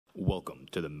Welcome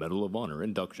to the Medal of Honor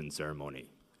induction ceremony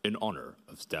in honor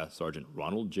of Staff Sergeant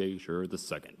Ronald J. Shurer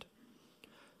II.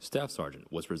 Staff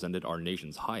Sergeant was presented our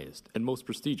nation's highest and most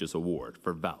prestigious award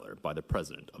for valor by the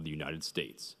President of the United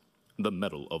States, the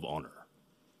Medal of Honor.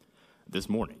 This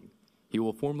morning, he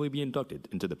will formally be inducted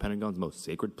into the Pentagon's most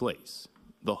sacred place,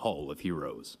 the Hall of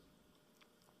Heroes.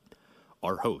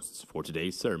 Our hosts for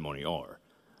today's ceremony are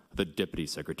the Deputy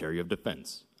Secretary of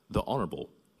Defense, the Honorable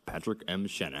Patrick M.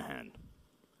 Shanahan,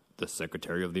 the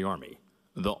Secretary of the Army,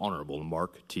 the Honorable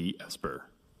Mark T. Esper,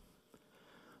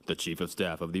 the Chief of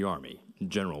Staff of the Army,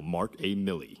 General Mark A.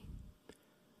 Milley,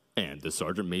 and the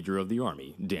Sergeant Major of the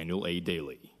Army, Daniel A.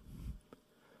 Daly.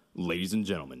 Ladies and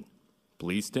gentlemen,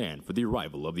 please stand for the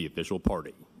arrival of the official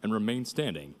party and remain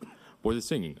standing for the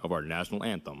singing of our national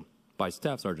anthem by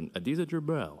Staff Sergeant Adiza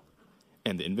Jibril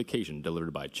and the invocation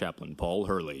delivered by Chaplain Paul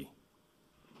Hurley.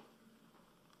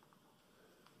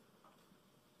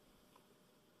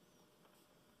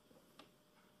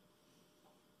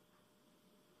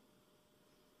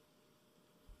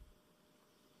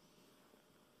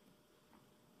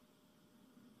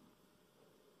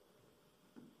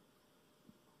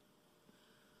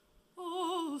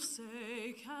 Oh,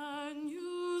 say, can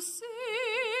you see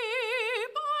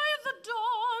by the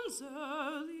dawn's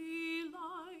early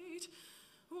light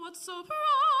what so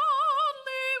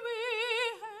proudly we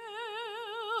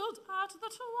hailed at the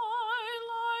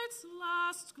twilight's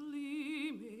last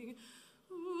gleaming,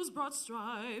 whose broad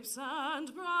stripes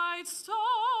and bright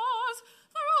stars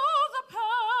through the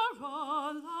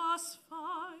perilous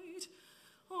fight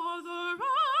o'er the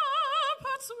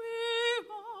ramparts we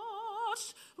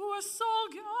watched were so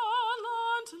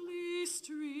gallantly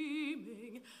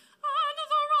streaming, and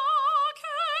the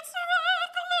rockets'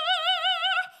 red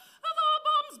glare, the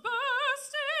bombs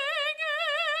bursting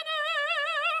in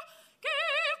air,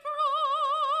 gave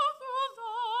proof through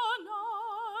the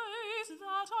night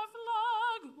that our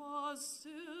flag was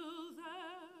still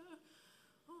there.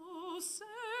 Oh, say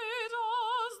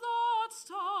does that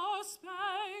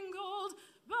star-spangled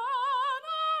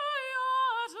banner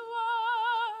yet wave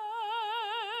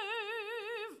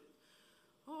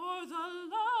o'er the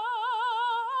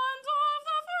land of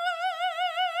the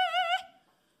free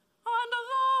and the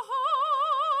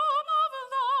home of the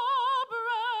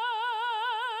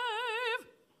brave?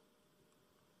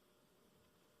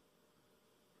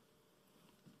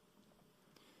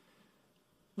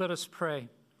 Let us pray.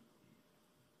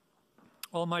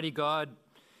 Almighty God,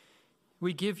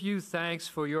 we give you thanks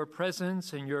for your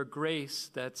presence and your grace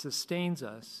that sustains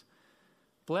us.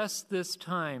 Bless this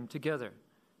time together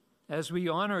as we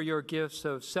honor your gifts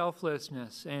of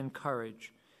selflessness and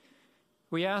courage.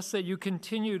 We ask that you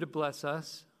continue to bless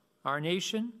us, our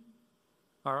nation,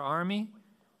 our army,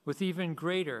 with even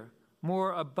greater,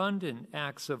 more abundant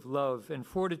acts of love and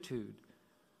fortitude,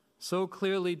 so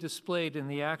clearly displayed in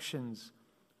the actions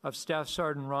of Staff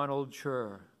Sergeant Ronald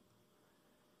Shurer.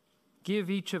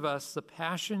 Give each of us the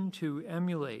passion to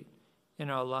emulate in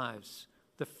our lives,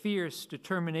 the fierce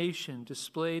determination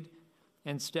displayed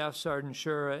in Staff Sergeant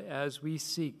Shurer as we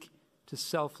seek to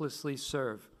selflessly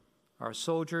serve our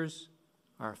soldiers,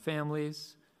 our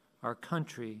families, our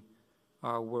country,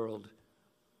 our world.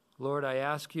 Lord, I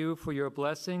ask you for your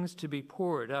blessings to be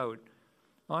poured out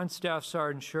on Staff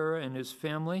Sergeant Shurer and his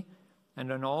family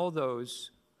and on all those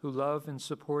who love and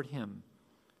support him.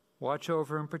 Watch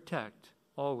over and protect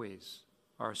always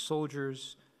our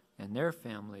soldiers and their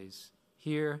families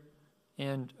here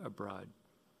and abroad.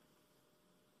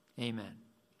 Amen.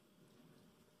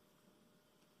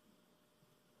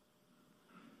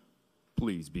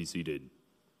 Please be seated.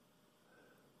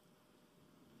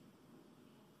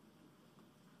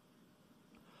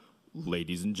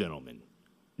 Ladies and gentlemen,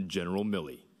 General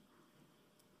Milley.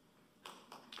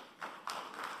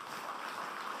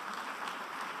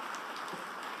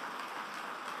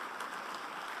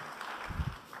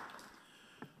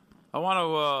 I want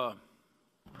to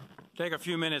take a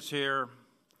few minutes here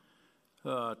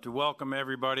to welcome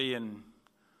everybody and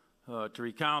to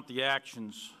recount the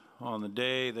actions on the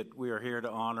day that we are here to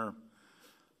honor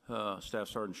Staff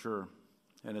Sergeant Shurer.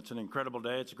 And it's an incredible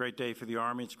day. It's a great day for the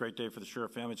Army. It's a great day for the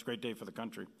Shurer family. It's a great day for the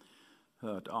country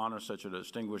to honor such a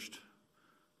distinguished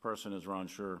person as Ron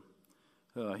Shurer.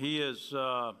 He is,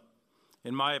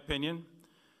 in my opinion,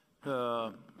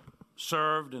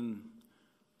 served in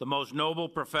the most noble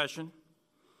profession,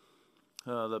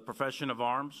 the profession of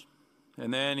arms.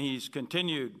 And then he's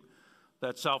continued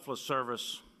that selfless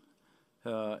service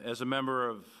as a member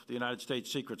of the United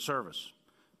States Secret Service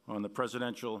on the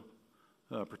Presidential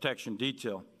Protection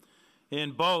Detail.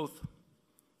 In both,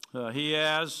 he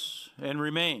has and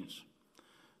remains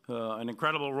an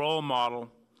incredible role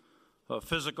model of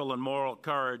physical and moral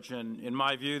courage, and in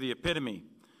my view, the epitome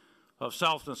of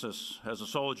selflessness as a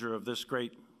soldier of this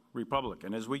great republic.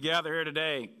 And as we gather here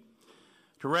today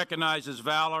to recognize his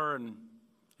valor and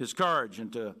his courage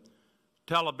and to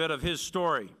tell a bit of his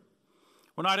story,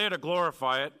 we're not here to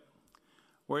glorify it.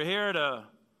 We're here to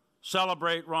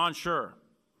celebrate Ron Shurer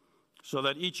so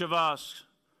that each of us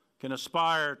can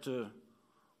aspire to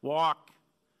walk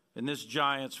in this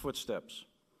giant's footsteps.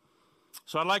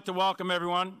 So I'd like to welcome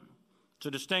everyone. It's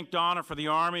a distinct honor for the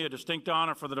Army, a distinct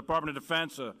honor for the Department of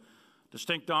Defense, a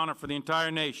distinct honor for the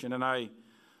entire nation. And I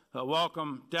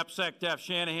welcome DepSec Def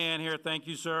Shanahan here, thank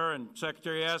you, sir, and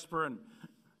Secretary Esper and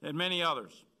many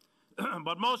others.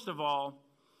 But most of all,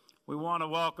 we want to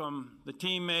welcome the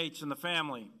teammates and the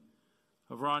family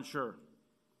of Ron Shurer.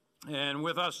 And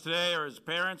with us today are his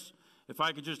parents. If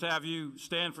I could just have you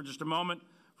stand for just a moment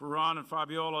for Ron and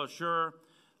Fabiola Shurer,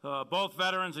 both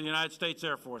veterans of the United States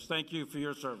Air Force. Thank you for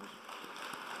your service.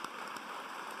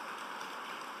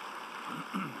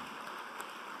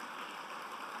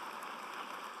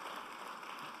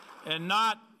 And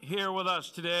not here with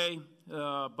us today,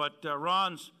 but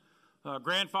Ron's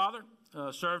grandfather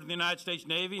served in the United States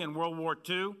Navy in World War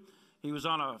II. He was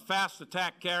on a fast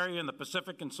attack carrier in the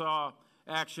Pacific and saw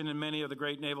action in many of the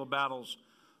great naval battles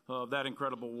of that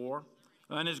incredible war.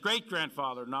 And his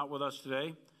great-grandfather, not with us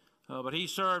today, but he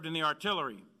served in the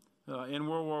artillery in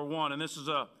World War I. And this is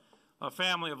a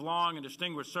family of long and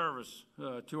distinguished service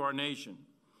to our nation.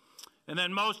 And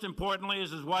then most importantly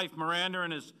is his wife, Miranda,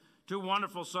 and his two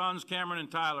wonderful sons, Cameron and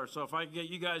Tyler. So if I could get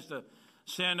you guys to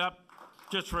stand up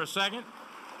just for a second.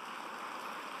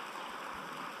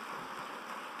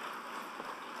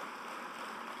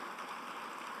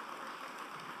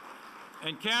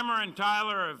 And Cameron and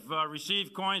Tyler have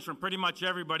received coins from pretty much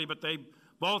everybody, but they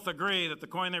both agree that the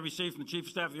coin they received from the Chief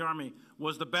of Staff of the Army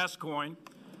was the best coin.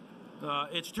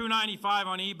 It's $2.95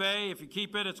 on eBay. If you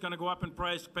keep it, it's going to go up in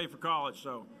price to pay for college.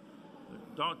 So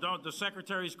don't the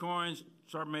Secretary's coins,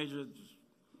 Sergeant Major.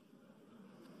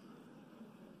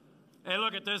 Hey,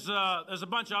 look, there's a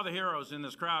bunch of other heroes in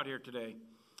this crowd here today,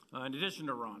 in addition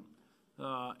to Ron.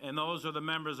 And those are the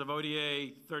members of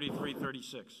ODA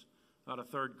 3336, a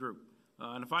third group.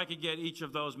 And if I could get each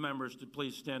of those members to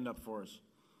please stand up for us.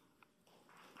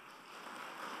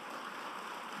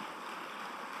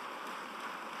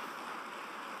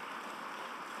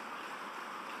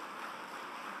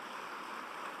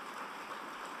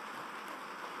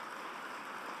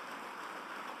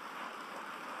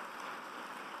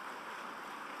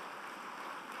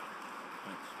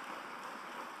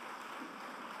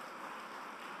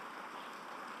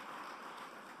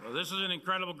 This is an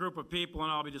incredible group of people,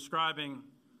 and I'll be describing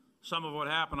some of what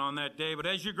happened on that day. But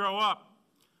as you grow up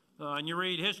and you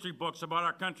read history books about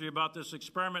our country, about this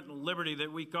experiment in liberty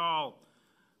that we call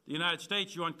the United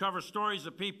States, you uncover stories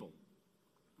of people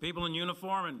in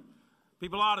uniform and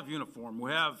people out of uniform who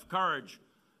have courage,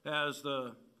 as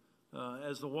the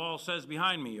wall says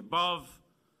behind me, above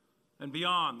and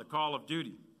beyond the call of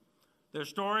duty. They're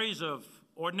stories of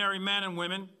ordinary men and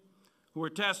women who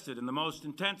were tested in the most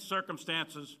intense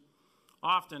circumstances,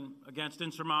 often against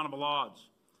insurmountable odds.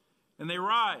 And they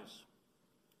rise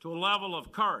to a level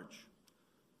of courage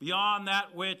beyond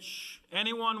that which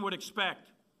anyone would expect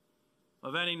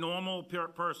of any normal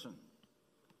person.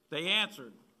 They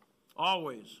answered,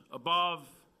 always, above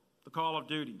the call of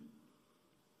duty,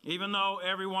 even though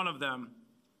every one of them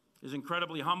is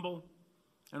incredibly humble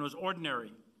and was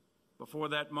ordinary before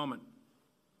that moment.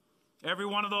 Every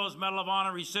one of those Medal of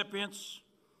Honor recipients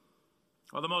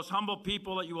are the most humble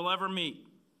people that you will ever meet,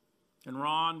 and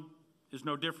Ron is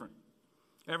no different.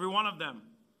 Every one of them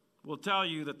will tell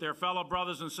you that their fellow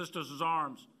brothers and sisters in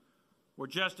arms were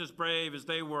just as brave as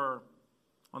they were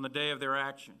on the day of their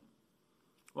action.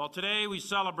 Well, today we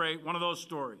celebrate one of those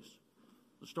stories,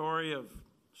 the story of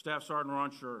Staff Sergeant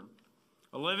Ron Shurer,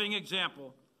 a living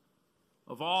example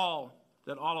of all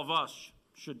that all of us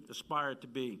should aspire to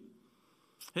be.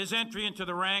 His entry into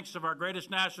the ranks of our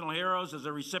greatest national heroes as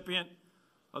a recipient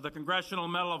of the Congressional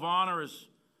Medal of Honor is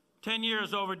 10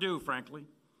 years overdue, frankly,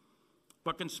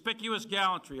 but conspicuous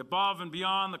gallantry above and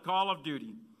beyond the call of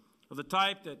duty of the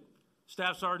type that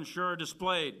Staff Sergeant Shurer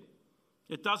displayed.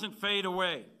 It doesn't fade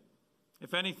away.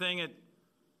 If anything, it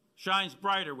shines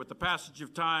brighter with the passage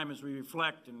of time as we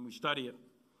reflect and we study it.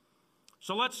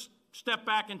 So let's step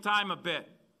back in time a bit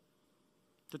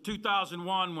to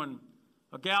 2001, when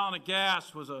a gallon of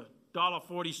gas was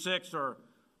 $1.46, or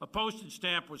a postage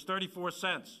stamp was 34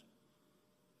 cents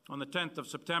on the 10th of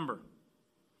September.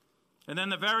 And then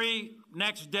the very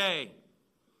next day,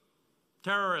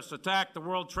 terrorists attacked the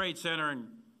World Trade Center and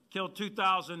killed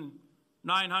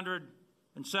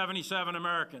 2,977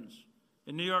 Americans,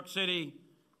 in New York City,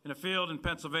 in a field in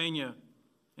Pennsylvania,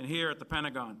 and here at the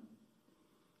Pentagon.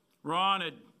 Ron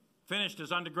had finished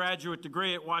his undergraduate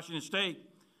degree at Washington State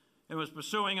and was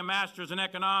pursuing a master's in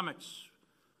economics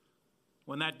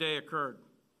when that day occurred.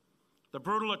 The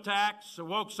brutal attacks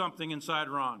awoke something inside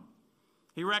Ron.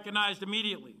 He recognized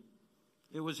immediately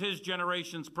it was his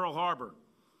generation's Pearl Harbor,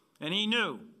 and he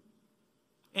knew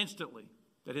instantly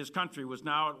that his country was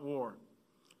now at war.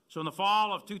 So in the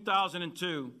fall of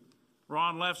 2002,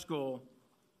 Ron left school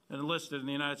and enlisted in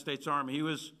the United States Army. He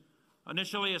was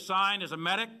initially assigned as a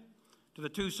medic to the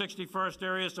 261st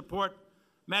Area Support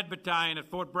Med Battalion at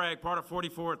Fort Bragg, part of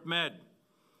 44th Med.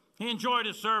 He enjoyed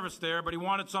his service there, but he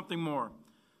wanted something more.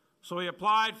 So he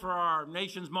applied for our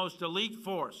nation's most elite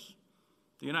force,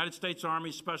 the United States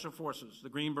Army Special Forces, the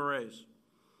Green Berets.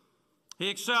 He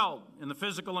excelled in the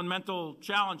physical and mental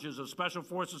challenges of Special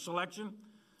Forces selection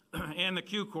and the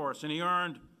Q course, and he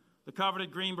earned the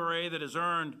coveted Green Beret that is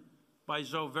earned by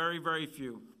so very, very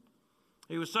few.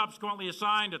 He was subsequently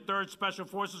assigned to 3rd Special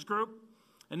Forces Group,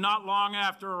 and not long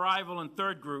after arrival in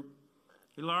 3rd Group,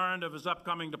 he learned of his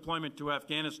upcoming deployment to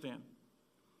Afghanistan.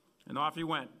 And off he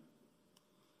went.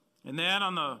 And then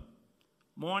on the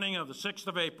morning of the 6th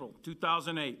of April,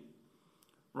 2008,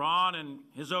 Ron and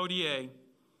his ODA,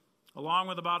 along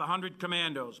with about 100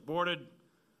 commandos, boarded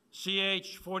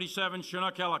CH-47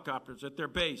 Chinook helicopters at their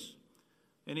base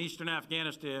in eastern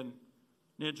Afghanistan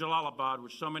near Jalalabad,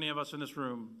 which so many of us in this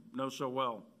room know so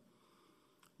well.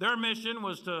 Their mission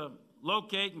was to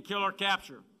locate and kill or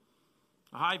capture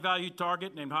a high-value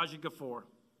target named Haji Ghafoor,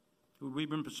 who we've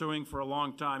been pursuing for a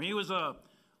long time. He was a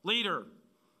leader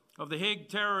of the Hig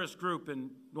terrorist group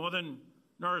in northern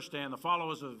Nuristan, the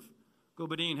followers of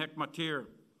Gulbuddin Hekmatyar.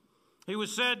 He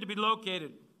was said to be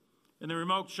located in the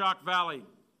remote Shak Valley,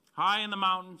 high in the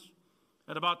mountains,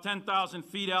 at about 10,000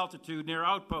 feet altitude near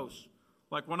outposts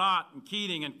like Wanat and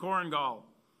Keating and Korangal,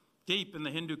 deep in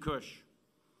the Hindu Kush.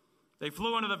 They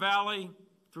flew into the valley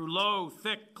through low,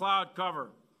 thick cloud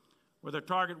cover where their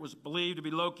target was believed to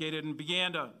be located and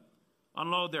began to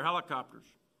unload their helicopters.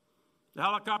 The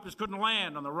helicopters couldn't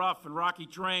land on the rough and rocky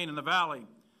terrain in the valley,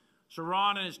 so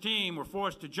Ron and his team were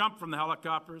forced to jump from the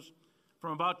helicopters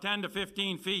from about 10 to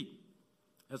 15 feet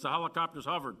as the helicopters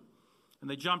hovered, and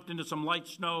they jumped into some light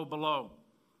snow below.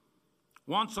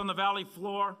 Once on the valley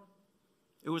floor,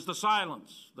 it was the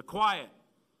silence, the quiet,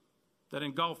 that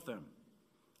engulfed them.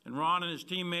 And Ron and his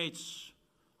teammates,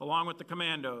 along with the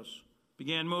commandos,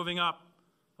 began moving up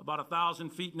about 1,000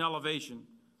 feet in elevation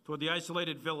toward the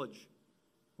isolated village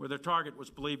where their target was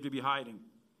believed to be hiding.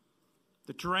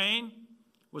 The terrain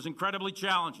was incredibly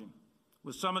challenging,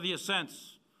 with some of the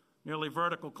ascents nearly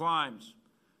vertical climbs.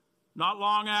 Not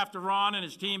long after Ron and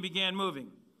his team began moving,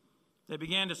 they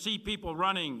began to see people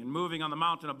running and moving on the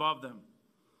mountain above them.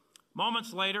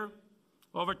 Moments later,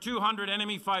 over 200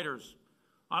 enemy fighters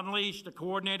unleashed a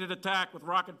coordinated attack with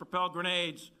rocket-propelled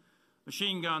grenades,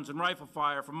 machine guns, and rifle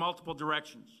fire from multiple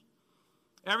directions.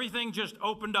 Everything just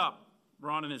opened up,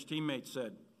 Ron and his teammates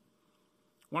said.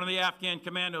 One of the Afghan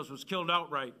commandos was killed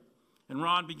outright, and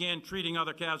Ron began treating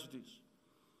other casualties.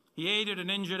 He aided an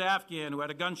injured Afghan who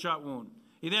had a gunshot wound.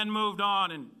 He then moved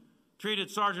on and treated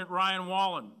Sergeant Ryan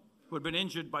Wallen, who had been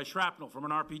injured by shrapnel from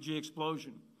an RPG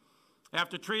explosion.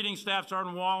 After treating Staff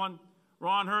Sergeant Wallen,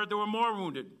 Ron heard there were more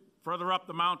wounded further up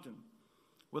the mountain.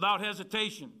 Without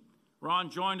hesitation, Ron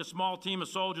joined a small team of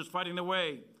soldiers fighting their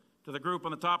way to the group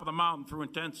on the top of the mountain through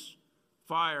intense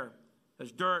fire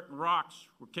as dirt and rocks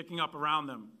were kicking up around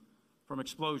them from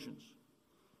explosions.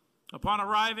 Upon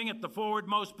arriving at the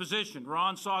forwardmost position,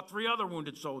 Ron saw 3 other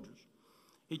wounded soldiers.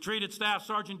 He treated Staff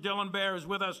Sergeant Dylan Bear, who's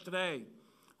with us today,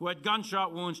 who had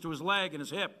gunshot wounds to his leg and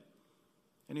his hip,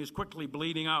 and he was quickly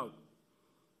bleeding out.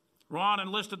 Ron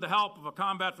enlisted the help of a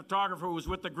combat photographer who was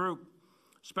with the group,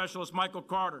 Specialist Michael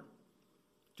Carter,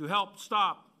 to help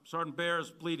stop Sergeant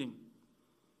Bear's bleeding.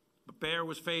 But Bear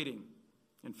was fading,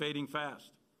 and fading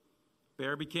fast.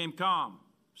 Bear became calm,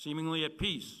 seemingly at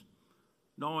peace,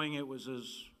 knowing it was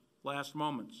his last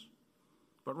moments.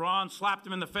 But Ron slapped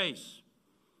him in the face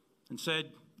and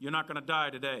said, "You're not going to die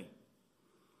today."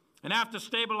 And after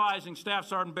stabilizing Staff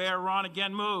Sergeant Bear, Ron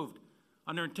again moved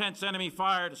under intense enemy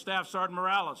fire to Staff Sergeant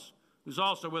Morales, who's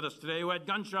also with us today, who had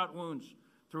gunshot wounds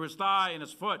through his thigh and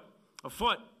his foot, a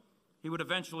foot he would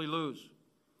eventually lose.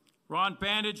 Ron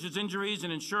bandaged his injuries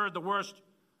and ensured the worst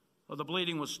of the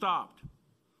bleeding was stopped.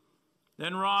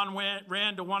 Then Ron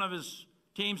ran to one of his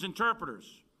team's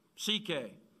interpreters,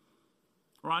 CK.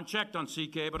 Ron checked on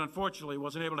CK, but unfortunately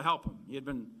wasn't able to help him. He had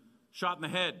been shot in the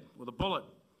head with a bullet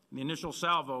in the initial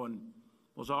salvo and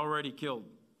was already killed.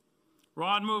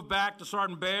 Ron moved back to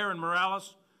Sergeant Bear and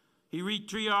Morales He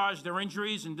re-triaged their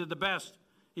injuries and did the best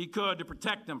he could to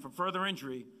protect them from further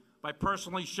injury by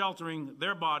personally sheltering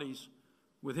their bodies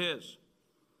with his.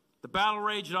 The battle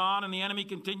raged on, and the enemy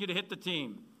continued to hit the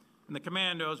team and the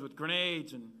commandos with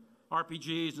grenades and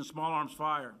RPGs and small arms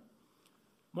fire.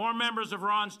 More members of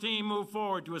Ron's team moved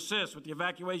forward to assist with the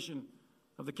evacuation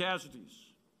of the casualties.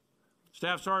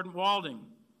 Staff Sergeant Walding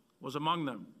was among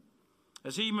them.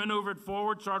 As he maneuvered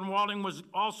forward, Sergeant Walding was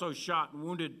also shot and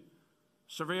wounded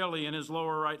severely in his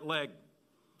lower right leg.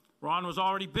 Ron was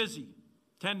already busy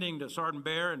tending to Sergeant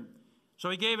Bear, and so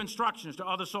he gave instructions to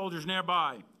other soldiers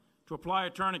nearby to apply a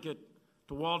tourniquet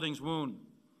to Walding's wound.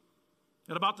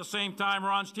 At about the same time,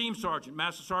 Ron's team sergeant,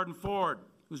 Master Sergeant Ford,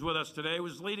 who's with us today,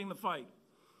 was leading the fight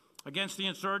against the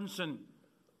insurgents and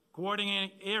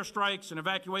coordinating airstrikes and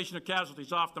evacuation of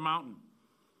casualties off the mountain.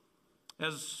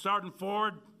 As Sergeant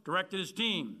Ford directed his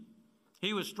team,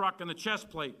 he was struck in the chest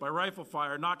plate by rifle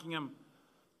fire, knocking him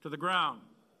to the ground.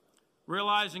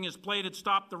 Realizing his plate had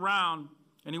stopped the round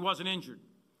and he wasn't injured,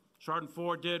 Sergeant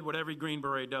Ford did what every Green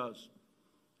Beret does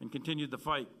and continued the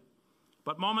fight.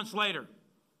 But moments later,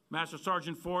 Master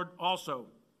Sergeant Ford also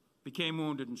became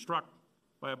wounded and struck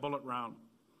by a bullet round.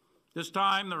 This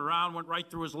time, the round went right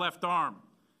through his left arm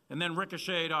and then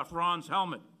ricocheted off Ron's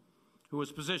helmet, who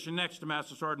was positioned next to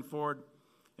Master Sergeant Ford,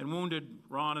 and wounded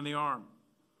Ron in the arm.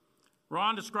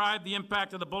 Ron described the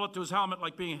impact of the bullet to his helmet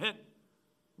like being hit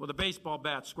with a baseball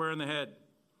bat square in the head.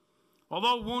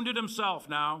 Although wounded himself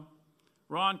now,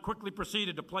 Ron quickly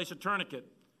proceeded to place a tourniquet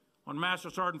on Master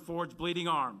Sergeant Ford's bleeding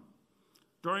arm.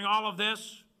 During all of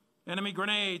this, enemy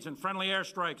grenades and friendly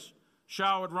airstrikes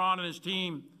showered Ron and his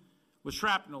team with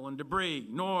shrapnel and debris,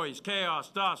 noise, chaos,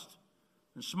 dust,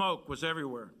 and smoke was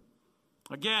everywhere.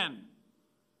 Again,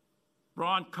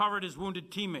 Ron covered his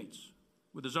wounded teammates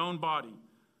with his own body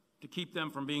to keep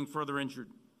them from being further injured.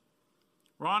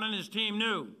 Ron and his team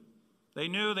knew they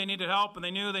needed help, and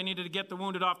they knew they needed to get the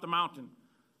wounded off the mountain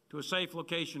to a safe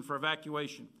location for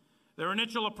evacuation. Their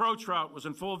initial approach route was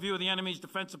in full view of the enemy's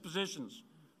defensive positions,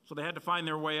 so they had to find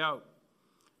their way out.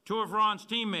 Two of Ron's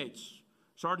teammates,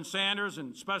 Sergeant Sanders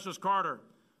and Specialist Carter,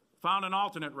 found an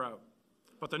alternate route,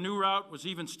 but the new route was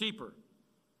even steeper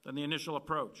than the initial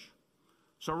approach.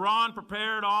 So Ron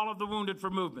prepared all of the wounded for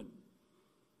movement,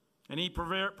 and he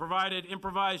provided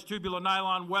improvised tubular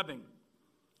nylon webbing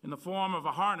in the form of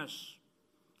a harness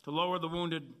to lower the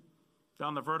wounded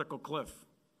down the vertical cliff.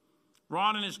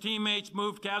 Ron and his teammates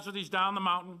moved casualties down the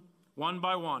mountain one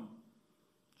by one.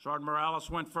 Sergeant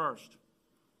Morales went first,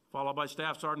 followed by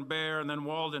Staff Sergeant Bear, and then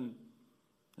Walden,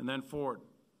 and then Ford.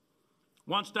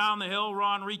 Once down the hill,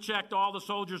 Ron rechecked all the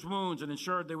soldiers' wounds and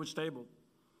ensured they were stable.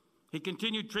 He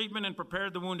continued treatment and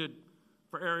prepared the wounded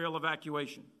for aerial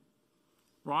evacuation.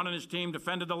 Ron and his team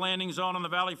defended the landing zone on the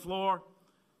valley floor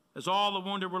as all the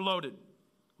wounded were loaded,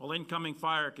 while incoming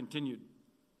fire continued.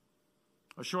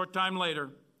 A short time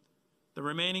later, the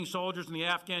remaining soldiers and the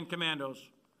Afghan commandos,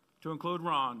 to include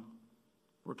Ron,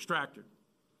 were extracted.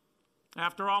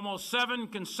 After almost 7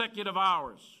 consecutive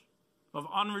hours of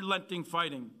unrelenting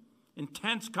fighting,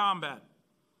 intense combat,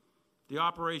 the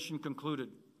operation concluded.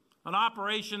 An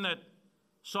operation that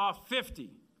saw 50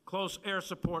 close air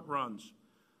support runs,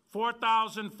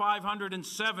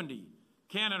 4,570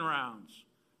 cannon rounds,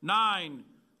 9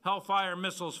 Hellfire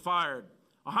missiles fired,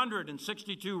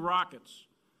 162 rockets,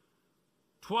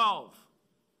 12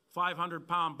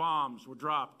 500-pound bombs were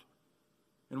dropped,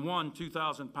 and 1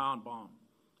 2,000-pound bomb,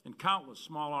 and countless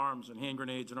small arms and hand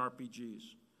grenades and RPGs.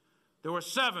 There were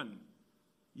 7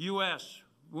 U.S.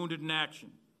 wounded in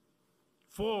action.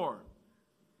 4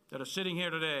 that are sitting here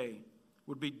today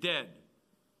would be dead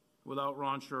without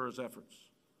Ron Shurer's efforts.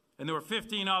 And there were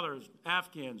 15 others,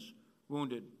 Afghans,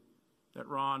 wounded, that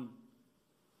Ron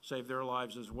saved their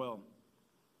lives as well.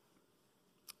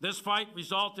 This fight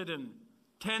resulted in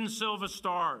 10 Silver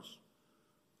Stars,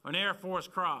 an Air Force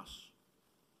Cross,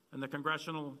 and the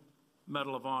Congressional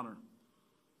Medal of Honor.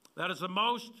 That is the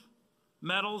most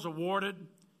medals awarded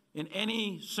in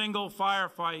any single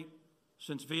firefight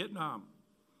since Vietnam.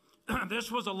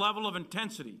 This was a level of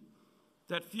intensity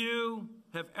that few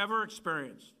have ever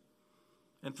experienced.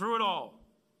 And through it all,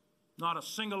 not a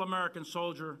single American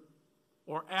soldier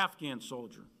or Afghan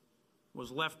soldier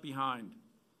was left behind.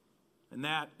 And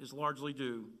that is largely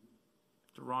due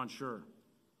to Ron Shurer.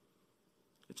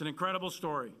 It's an incredible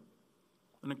story,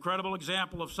 an incredible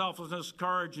example of selflessness,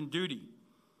 courage, and duty.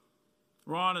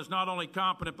 Ron is not only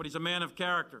competent, but he's a man of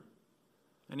character,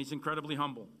 and he's incredibly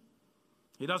humble.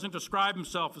 He doesn't describe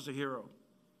himself as a hero.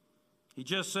 He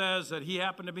just says that he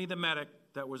happened to be the medic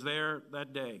that was there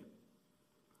that day.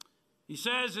 He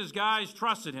says his guys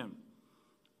trusted him.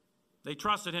 They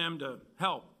trusted him to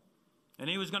help and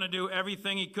he was going to do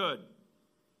everything he could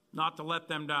not to let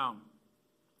them down.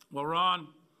 Well, Ron,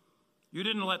 you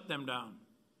didn't let them down.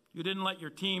 You didn't let your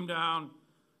team down.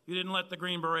 You didn't let the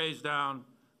Green Berets down.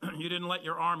 You didn't let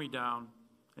your Army down.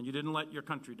 And you didn't let your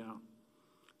country down.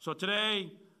 So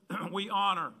today, we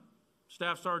honor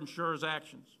Staff Sergeant Shurer's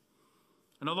actions.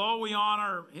 And although we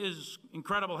honor his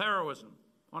incredible heroism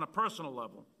on a personal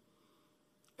level,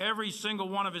 every single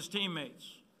one of his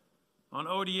teammates on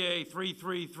ODA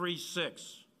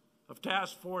 3336 of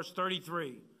Task Force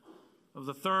 33 of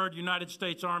the 3rd United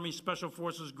States Army Special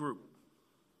Forces Group,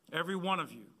 every one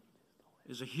of you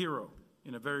is a hero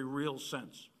in a very real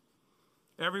sense.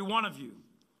 Every one of you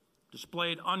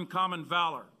displayed uncommon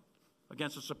valor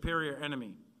against a superior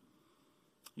enemy.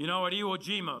 You know, at Iwo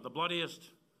Jima, the bloodiest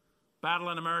battle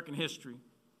in American history,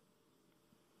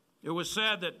 it was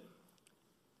said that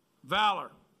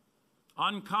valor,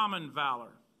 uncommon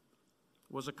valor,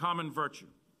 was a common virtue.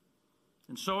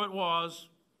 And so it was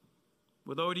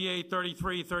with ODA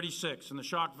 3336 in the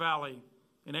Shock Valley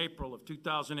in April of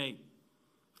 2008,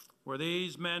 where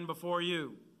these men before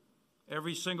you,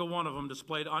 every single one of them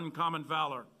displayed uncommon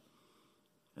valor,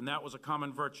 and that was a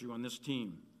common virtue on this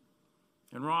team.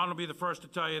 And Ron will be the first to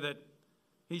tell you that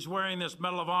he's wearing this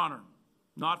Medal of Honor,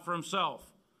 not for himself,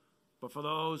 but for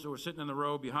those who are sitting in the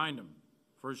row behind him,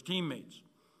 for his teammates,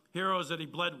 heroes that he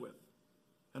bled with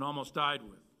and almost died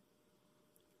with.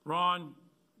 Ron,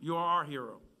 you are our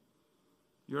hero.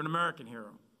 You're an American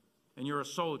hero, and you're a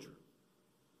soldier.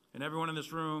 And everyone in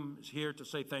this room is here to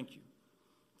say thank you.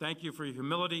 Thank you for your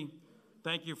humility.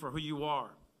 Thank you for who you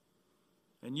are.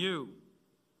 And you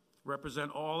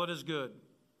represent all that is good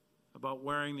about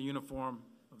wearing the uniform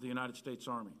of the United States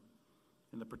Army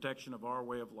in the protection of our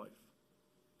way of life.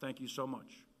 Thank you so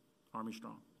much. Army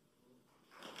Strong.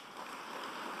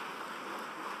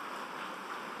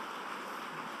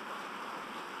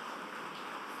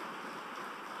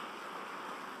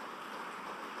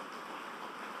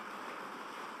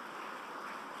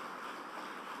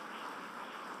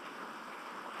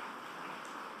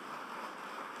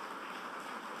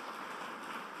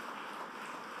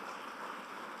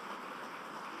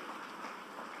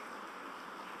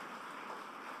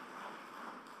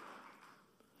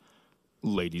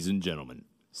 Ladies and gentlemen,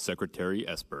 Secretary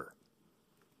Esper.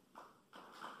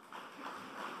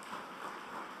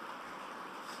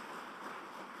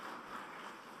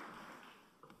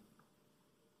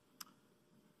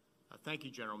 Thank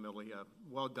you, General Milley.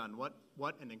 Well done.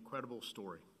 What an incredible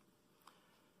story.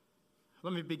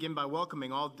 Let me begin by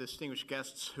welcoming all distinguished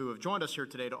guests who have joined us here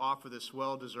today to offer this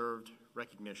well-deserved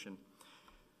recognition.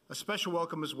 A special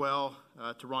welcome as well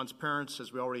to Ron's parents,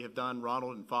 as we already have done,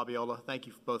 Ronald and Fabiola. Thank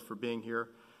you both for being here.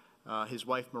 His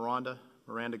wife, Miranda,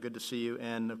 good to see you.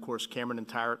 And, of course, Cameron and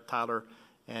Tyler.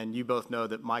 And you both know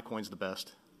that my coin's the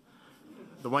best.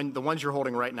 The ones you're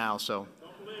holding right now, so.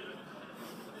 Don't believe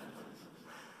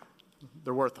it.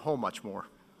 They're worth a whole much more.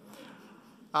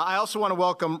 I also want to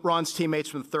welcome Ron's teammates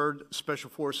from the 3rd Special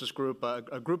Forces Group,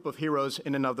 a group of heroes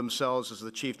in and of themselves, as the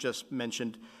Chief just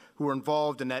mentioned, who were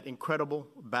involved in that incredible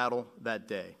battle that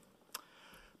day.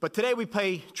 But today we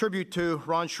pay tribute to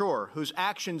Ron Shurer, whose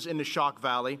actions in the Shock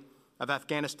Valley of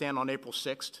Afghanistan on April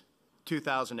 6,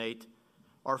 2008,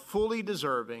 are fully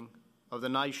deserving of the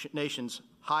nation's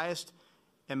highest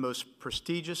and most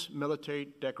prestigious military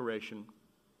decoration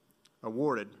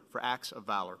awarded for acts of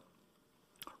valor.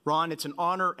 Ron, it's an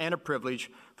honor and a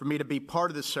privilege for me to be part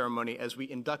of this ceremony as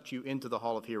we induct you into the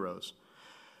Hall of Heroes.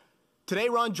 Today,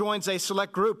 Ron joins a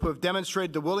select group who have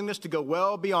demonstrated the willingness to go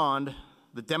well beyond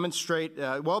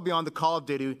the call of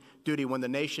duty when the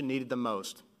nation needed them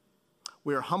most.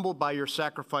 We are humbled by your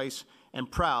sacrifice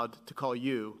and proud to call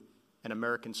you an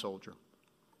American soldier.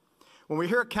 When we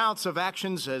hear accounts of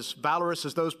actions as valorous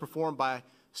as those performed by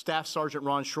Staff Sergeant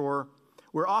Ron Shurer,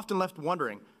 we're often left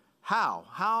wondering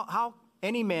how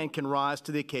any man can rise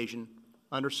to the occasion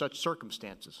under such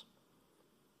circumstances.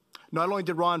 Not only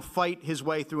did Ron fight his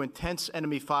way through intense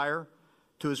enemy fire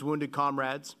to his wounded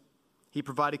comrades, he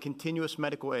provided continuous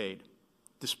medical aid,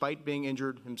 despite being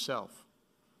injured himself.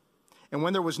 And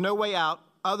when there was no way out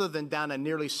other than down a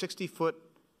nearly 60-foot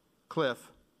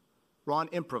cliff, Ron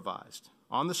improvised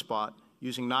on the spot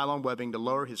using nylon webbing to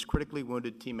lower his critically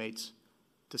wounded teammates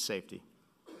to safety.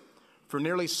 For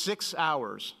nearly 6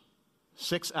 hours,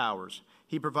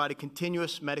 he provided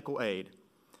continuous medical aid,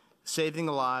 saving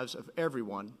the lives of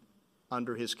everyone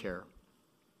under his care.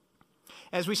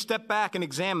 As we step back and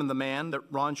examine the man that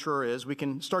Ron Shurer is, we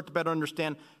can start to better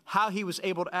understand how he was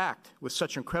able to act with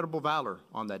such incredible valor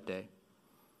on that day.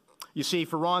 You see,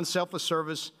 for Ron, selfless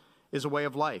service is a way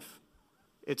of life.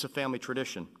 It's a family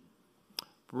tradition.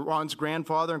 Ron's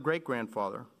grandfather and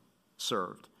great-grandfather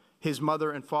served. His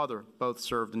mother and father both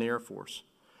served in the Air Force.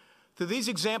 Through these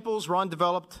examples, Ron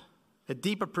developed a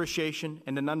deep appreciation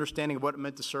and an understanding of what it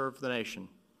meant to serve the nation,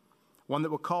 one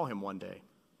that would call him one day.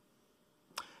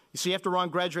 You see, after Ron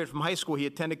graduated from high school, he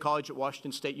attended college at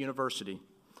Washington State University.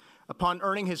 Upon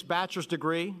earning his bachelor's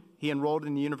degree, he enrolled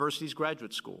in the university's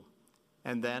graduate school.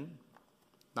 And then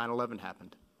 9/11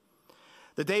 happened.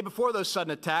 The day before those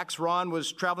sudden attacks, Ron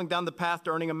was traveling down the path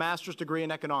to earning a master's degree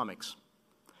in economics.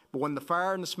 But when the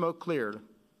fire and the smoke cleared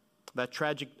that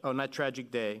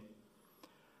tragic day,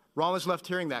 Ron was left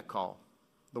hearing that call,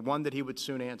 the one that he would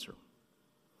soon answer.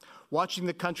 Watching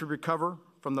the country recover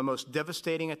from the most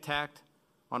devastating attack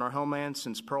on our homeland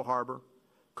since Pearl Harbor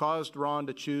caused Ron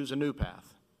to choose a new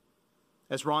path.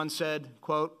 As Ron said,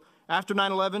 quote, "After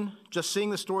 9/11, just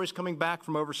seeing the stories coming back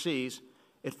from overseas,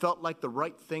 it felt like the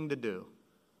right thing to do.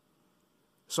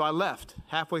 So I left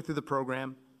halfway through the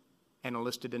program and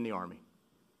enlisted in the Army."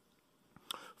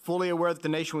 Fully aware that the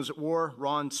nation was at war,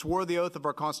 Ron swore the oath of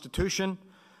our Constitution,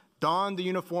 donned the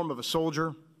uniform of a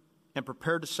soldier, and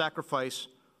prepared to sacrifice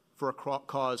for a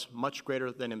cause much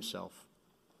greater than himself.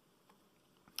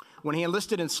 When he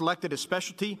enlisted and selected his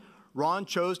specialty, Ron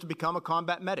chose to become a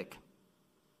combat medic.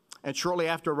 And shortly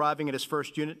after arriving at his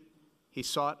first unit, he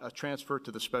sought a transfer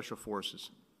to the Special Forces.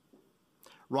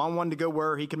 Ron wanted to go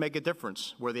where he could make a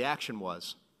difference, where the action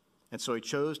was, and so he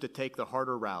chose to take the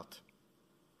harder route.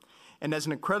 And as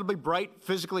an incredibly bright,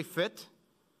 physically fit,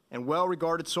 and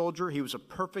well-regarded soldier, he was a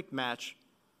perfect match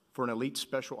for an elite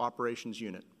special operations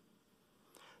unit.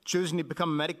 Choosing to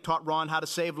become a medic taught Ron how to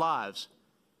save lives,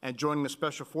 and joining the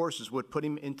Special Forces would put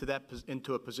him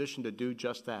into a position to do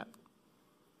just that.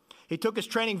 He took his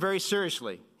training very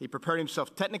seriously. He prepared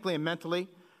himself technically and mentally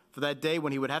for that day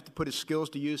when he would have to put his skills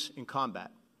to use in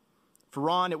combat. For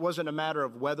Ron, it wasn't a matter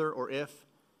of whether or if,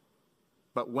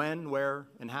 but when, where,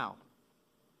 and how.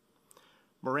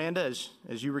 Miranda,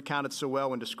 as you recounted so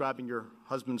well when describing your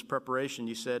husband's preparation,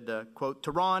 you said, quote,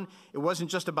 "To Ron, it wasn't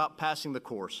just about passing the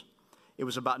course. It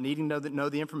was about needing to know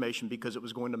the information because it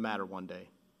was going to matter one day."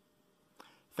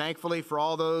 Thankfully for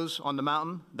all those on the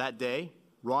mountain that day,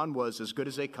 Ron was as good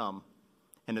as they come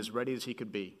and as ready as he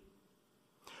could be.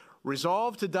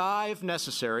 Resolved to die if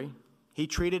necessary, he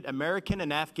treated American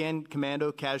and Afghan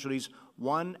commando casualties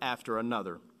one after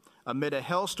another amid a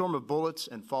hailstorm of bullets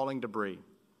and falling debris.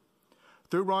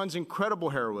 Through Ron's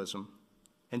incredible heroism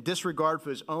and disregard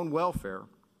for his own welfare,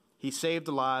 he saved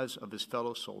the lives of his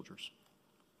fellow soldiers.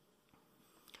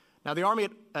 Now, the Army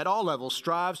at all levels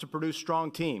strives to produce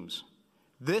strong teams.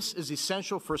 This is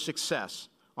essential for success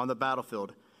on the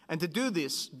battlefield. And to do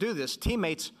this,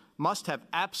 teammates must have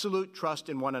absolute trust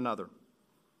in one another.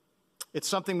 It's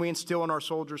something we instill in our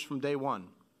soldiers from day one.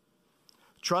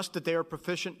 Trust that they are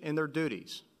proficient in their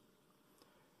duties.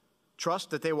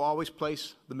 Trust that they will always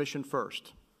place the mission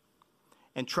first.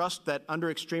 And trust that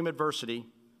under extreme adversity,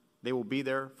 they will be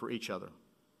there for each other.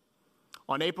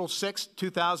 On April 6,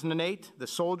 2008, the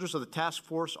soldiers of the task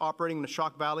force operating in the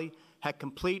Shock Valley had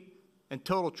complete and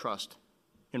total trust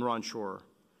in Ron Shurer.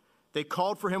 They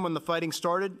called for him when the fighting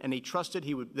started, and he trusted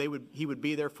he would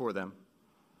be there for them.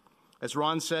 As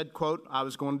Ron said, quote, "I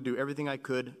was going to do everything I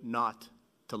could not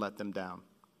to let them down."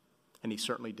 And he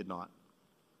certainly did not.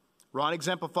 Ron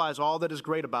exemplifies all that is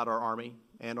great about our Army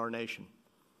and our nation.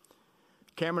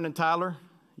 Cameron and Tyler,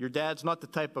 your dad's not the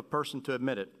type of person to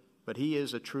admit it, but he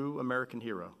is a true American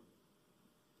hero.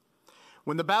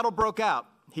 When the battle broke out,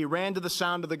 he ran to the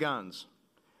sound of the guns.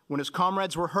 When his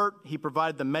comrades were hurt, he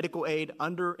provided the medical aid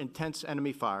under intense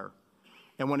enemy fire.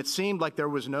 And when it seemed like there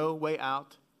was no way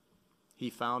out, he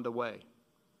found a way.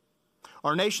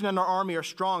 Our nation and our Army are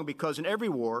strong because in every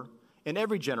war, in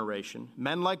every generation,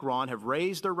 men like Ron have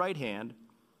raised their right hand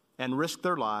and risked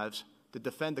their lives to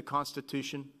defend the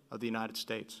Constitution of the United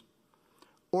States.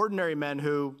 Ordinary men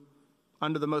who,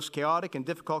 under the most chaotic and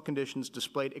difficult conditions,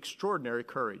 displayed extraordinary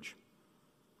courage.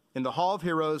 In the Hall of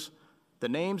Heroes, the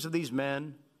names of these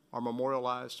men are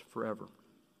memorialized forever.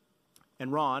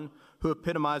 And Ron, who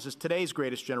epitomizes today's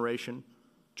greatest generation,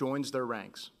 joins their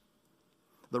ranks.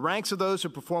 The ranks of those who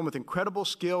perform with incredible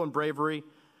skill and bravery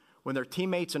when their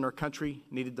teammates and our country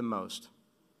needed them most.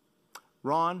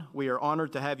 Ron, we are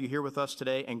honored to have you here with us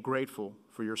today and grateful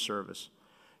for your service.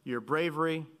 Your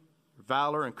bravery,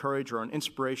 valor, and courage are an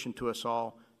inspiration to us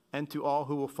all and to all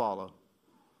who will follow.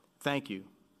 Thank you,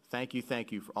 thank you,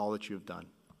 thank you for all that you have done.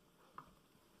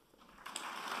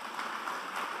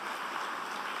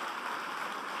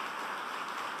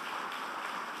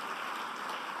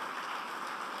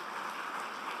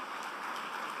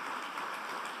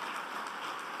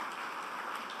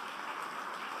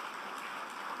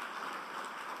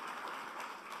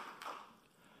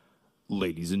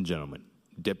 Ladies and gentlemen,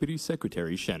 Deputy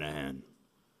Secretary Shanahan.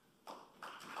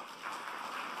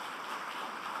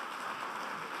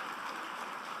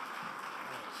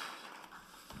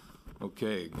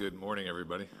 Okay, good morning,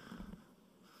 everybody.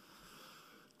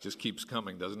 Just keeps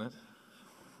coming, doesn't it?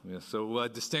 Yeah, so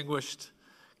distinguished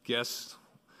guests,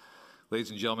 ladies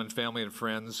and gentlemen, family and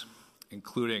friends,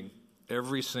 including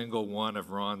every single one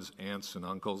of Ron's aunts and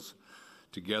uncles,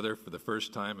 together for the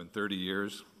first time in 30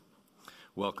 years,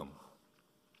 welcome.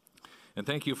 And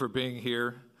thank you for being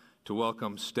here to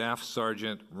welcome Staff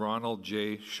Sergeant Ronald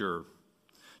J. Shurer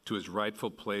to his rightful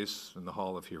place in the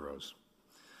Hall of Heroes.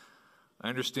 I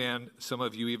understand some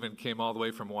of you even came all the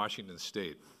way from Washington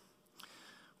State,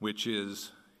 which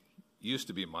used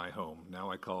to be my home. Now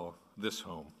I call this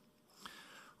home.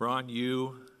 Ron,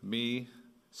 you, me,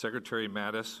 Secretary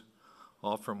Mattis,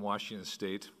 all from Washington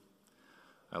State.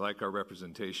 I like our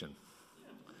representation.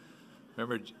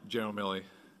 Remember, General Milley,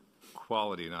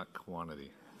 quality, not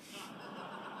quantity.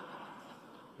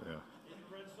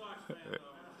 Yeah.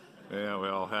 Yeah, we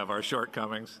all have our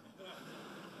shortcomings.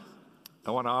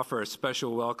 I want to offer a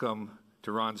special welcome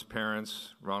to Ron's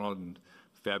parents, Ronald and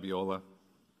Fabiola,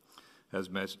 as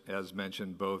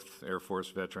mentioned, both Air Force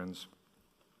veterans,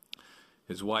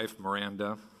 his wife,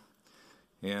 Miranda,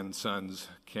 and sons,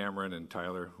 Cameron and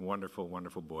Tyler, wonderful,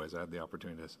 wonderful boys. I had the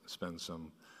opportunity to spend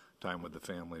some time with the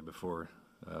family before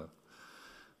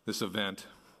this event.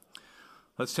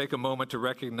 Let's take a moment to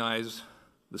recognize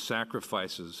the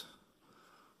sacrifices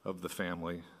of the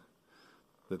family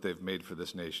that they've made for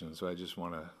this nation. So I just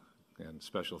want to, again,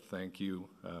 special thank you,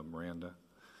 Miranda,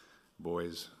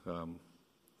 boys.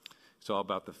 It's all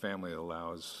about the family that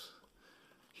allows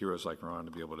heroes like Ron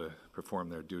to be able to perform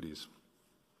their duties.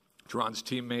 To Ron's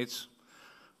teammates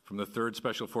from the 3rd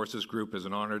Special Forces Group, it's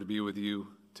an honor to be with you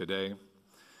today.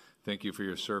 Thank you for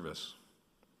your service.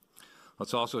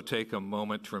 Let's also take a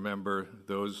moment to remember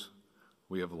those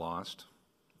we have lost,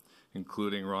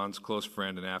 including Ron's close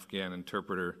friend and Afghan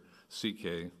interpreter,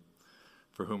 CK,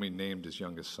 for whom he named his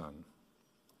youngest son.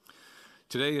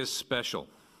 Today is special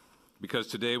because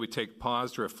today we take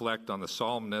pause to reflect on the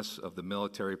solemnness of the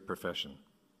military profession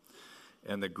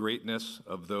and the greatness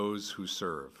of those who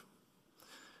serve,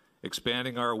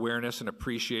 expanding our awareness and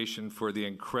appreciation for the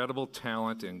incredible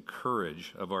talent and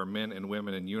courage of our men and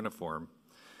women in uniform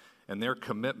and their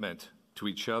commitment to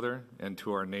each other and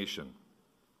to our nation.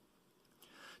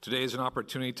 Today is an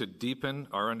opportunity to deepen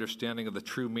our understanding of the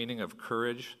true meaning of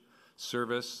courage,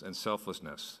 service, and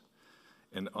selflessness,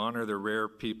 and honor the rare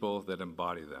people that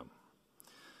embody them.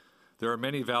 There are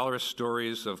many valorous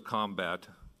stories of combat,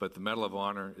 but the Medal of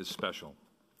Honor is special.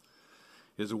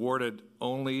 It is awarded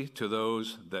only to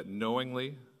those that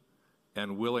knowingly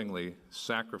and willingly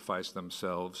sacrifice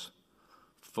themselves,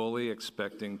 fully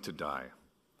expecting to die,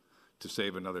 to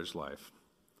save another's life.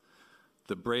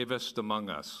 The bravest among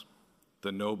us,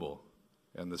 the noble,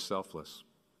 and the selfless.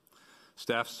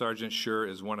 Staff Sergeant Shurer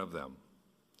is one of them.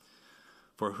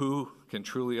 For who can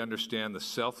truly understand the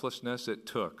selflessness it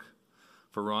took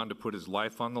for Ron to put his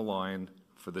life on the line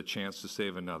for the chance to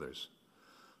save another's,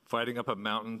 fighting up a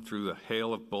mountain through the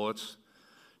hail of bullets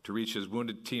to reach his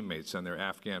wounded teammates and their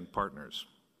Afghan partners.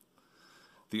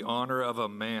 The honor of a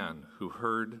man who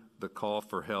heard the call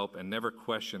for help and never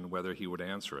questioned whether he would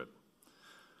answer it.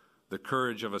 The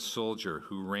courage of a soldier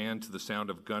who ran to the sound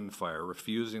of gunfire,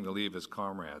 refusing to leave his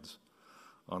comrades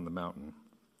on the mountain.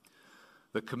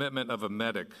 The commitment of a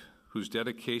medic whose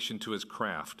dedication to his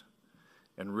craft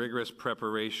and rigorous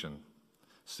preparation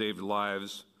saved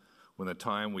lives when the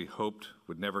time we hoped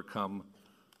would never come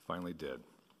finally did.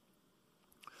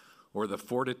 Or the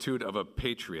fortitude of a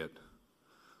patriot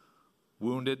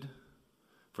wounded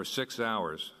for 6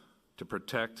 hours to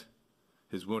protect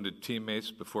his wounded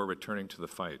teammates before returning to the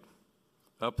fight.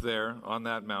 Up there on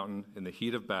that mountain in the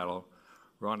heat of battle,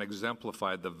 Ron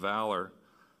exemplified the valor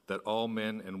that all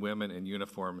men and women in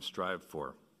uniform strive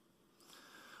for.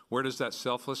 Where does that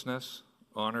selflessness,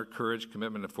 honor, courage,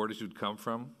 commitment, and fortitude come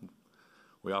from?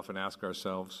 We often ask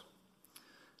ourselves.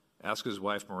 Ask his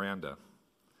wife, Miranda,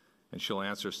 and she'll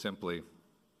answer simply,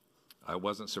 I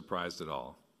wasn't surprised at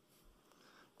all.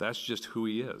 That's just who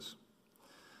he is.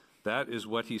 That is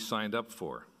what he signed up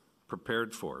for,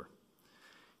 prepared for.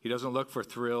 He doesn't look for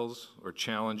thrills or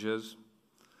challenges,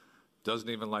 doesn't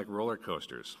even like roller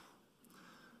coasters.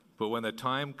 But when the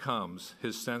time comes,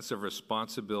 his sense of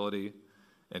responsibility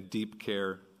and deep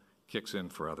care kicks in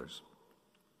for others.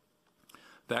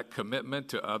 That commitment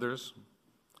to others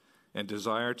and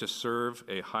desire to serve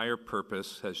a higher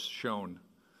purpose has shown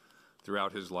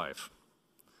throughout his life.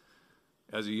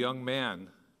 As a young man,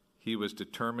 he was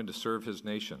determined to serve his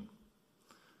nation.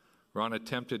 Ron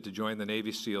attempted to join the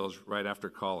Navy SEALs right after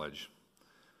college,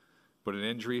 but an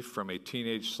injury from a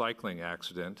teenage cycling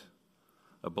accident,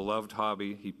 a beloved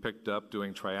hobby he picked up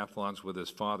doing triathlons with his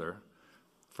father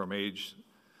from age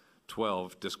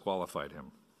 12, disqualified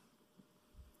him.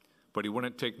 But he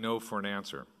wouldn't take no for an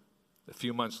answer. A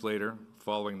few months later,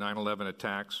 following 9/11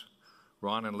 attacks,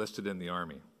 Ron enlisted in the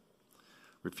Army,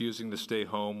 refusing to stay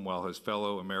home while his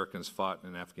fellow Americans fought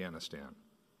in Afghanistan.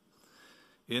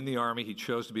 In the Army, he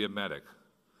chose to be a medic,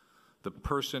 the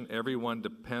person everyone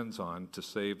depends on to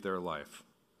save their life,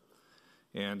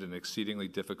 and an exceedingly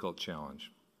difficult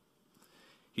challenge.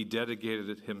 He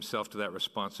dedicated himself to that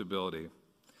responsibility,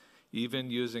 even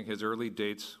using his early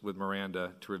dates with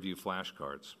Miranda to review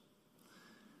flashcards,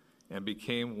 and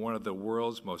became one of the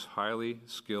world's most highly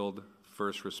skilled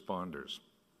first responders.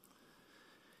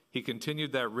 He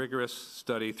continued that rigorous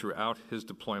study throughout his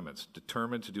deployments,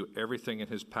 determined to do everything in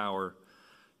his power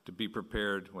to be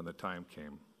prepared when the time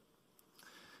came.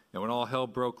 And when all hell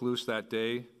broke loose that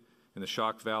day in the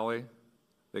Shock Valley,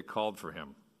 they called for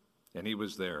him, and he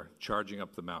was there, charging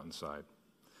up the mountainside.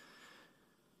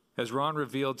 As Ron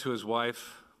revealed to his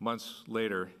wife months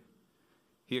later,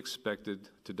 he expected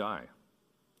to die.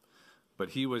 But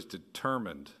he was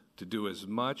determined to do as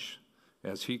much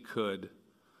as he could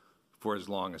for as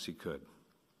long as he could.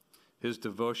 His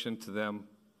devotion to them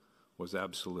was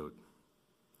absolute.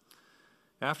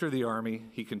 After the Army,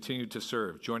 he continued to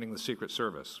serve, joining the Secret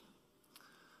Service.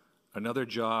 Another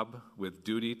job with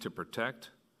duty to protect,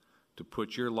 to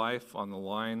put your life on the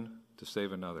line to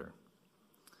save another.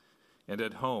 And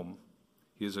at home,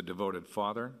 he is a devoted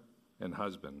father and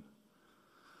husband,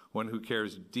 one who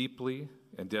cares deeply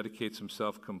and dedicates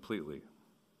himself completely.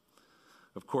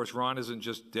 Of course, Ron isn't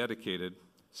just dedicated,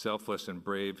 selfless, and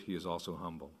brave, he is also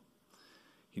humble.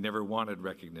 He never wanted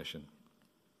recognition.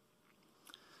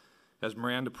 As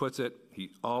Miranda puts it, he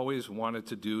always wanted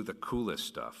to do the coolest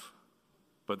stuff,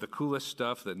 but the coolest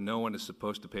stuff that no one is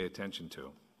supposed to pay attention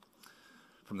to.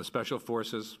 From the Special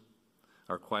Forces,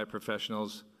 our quiet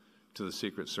professionals, to the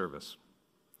Secret Service.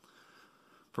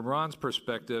 From Ron's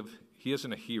perspective, he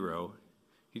isn't a hero,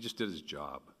 he just did his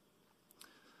job.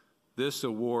 This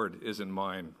award isn't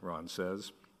mine, Ron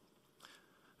says.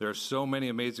 There are so many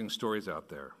amazing stories out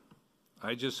there.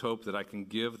 I just hope that I can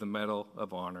give the Medal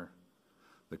of Honor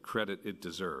the credit it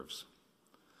deserves.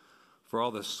 For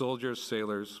all the soldiers,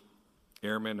 sailors,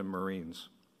 airmen, and Marines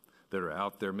that are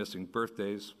out there missing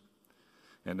birthdays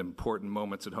and important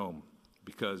moments at home,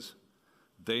 because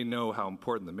they know how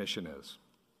important the mission is.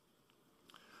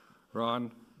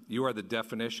 Ron, you are the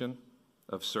definition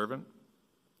of servant,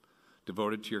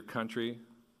 devoted to your country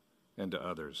and to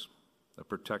others, a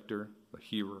protector, a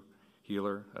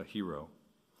healer, a hero.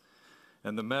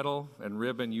 And the medal and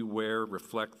ribbon you wear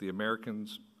reflect the American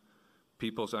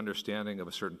people's understanding of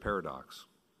a certain paradox.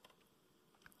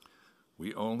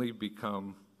 We only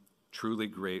become truly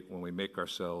great when we make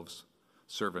ourselves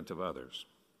servant of others.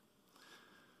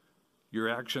 Your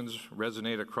actions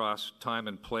resonate across time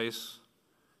and place,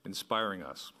 inspiring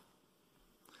us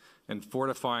and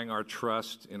fortifying our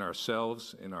trust in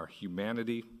ourselves, in our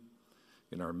humanity,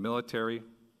 in our military,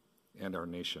 and our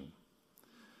nation.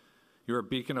 You're a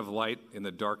beacon of light in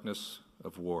the darkness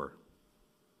of war,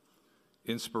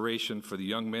 inspiration for the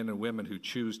young men and women who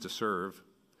choose to serve,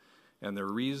 and the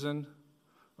reason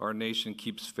our nation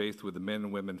keeps faith with the men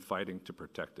and women fighting to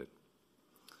protect it.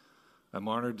 I'm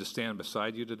honored to stand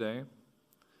beside you today.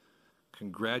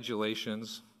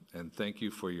 Congratulations, and thank you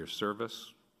for your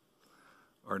service.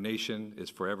 Our nation is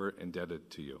forever indebted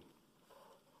to you.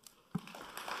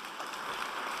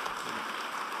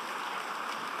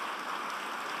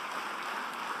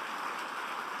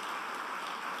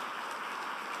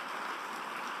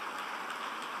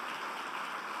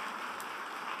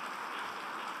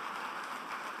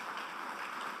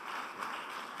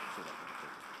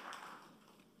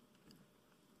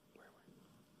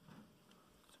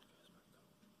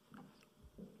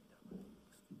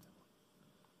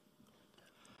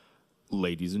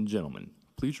 Ladies and gentlemen,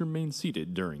 please remain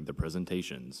seated during the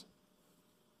presentations.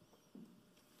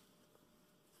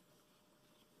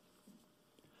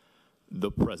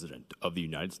 The President of the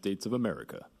United States of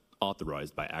America,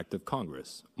 authorized by Act of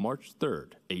Congress, March 3,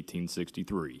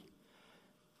 1863,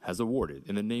 has awarded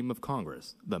in the name of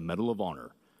Congress the Medal of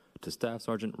Honor to Staff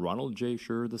Sergeant Ronald J.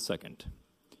 Shurer II,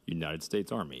 United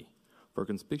States Army, for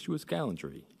conspicuous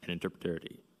gallantry and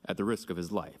intrepidity at the risk of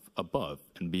his life above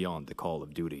and beyond the call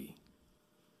of duty.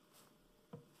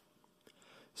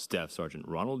 Staff Sergeant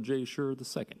Ronald J. Shurer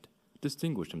II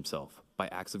distinguished himself by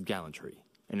acts of gallantry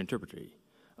and intrepidity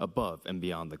above and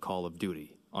beyond the call of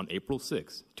duty on April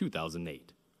 6,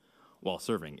 2008, while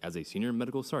serving as a senior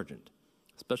medical sergeant,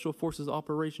 Special Forces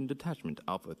Operation Detachment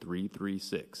Alpha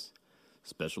 336,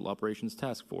 Special Operations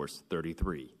Task Force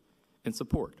 33, in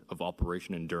support of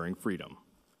Operation Enduring Freedom.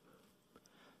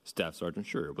 Staff Sergeant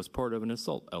Shurer was part of an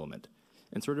assault element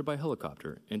inserted by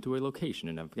helicopter into a location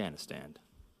in Afghanistan.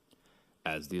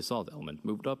 As the assault element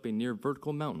moved up a near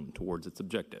vertical mountain towards its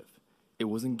objective, it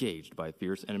was engaged by a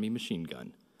fierce enemy machine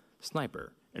gun,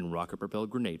 sniper, and rocket-propelled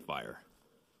grenade fire.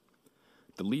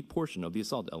 The lead portion of the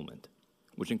assault element,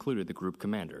 which included the group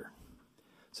commander,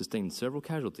 sustained several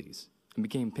casualties and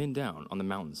became pinned down on the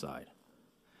mountainside.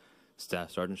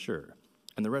 Staff Sergeant Shurer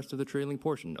and the rest of the trailing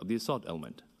portion of the assault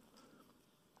element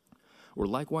were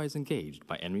likewise engaged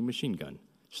by enemy machine gun,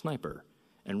 sniper,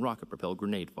 and rocket-propelled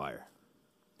grenade fire.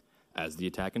 As the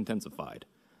attack intensified,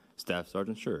 Staff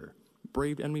Sergeant Shurer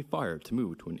braved enemy fire to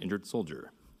move to an injured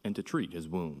soldier and to treat his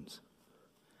wounds.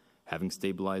 Having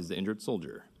stabilized the injured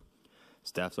soldier,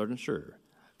 Staff Sergeant Shurer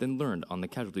then learned on the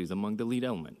casualties among the lead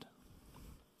element.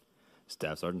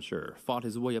 Staff Sergeant Shurer fought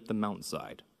his way up the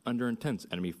mountainside under intense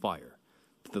enemy fire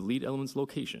to the lead element's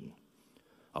location.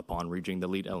 Upon reaching the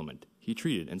lead element, he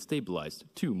treated and stabilized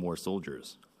 2 more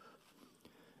soldiers.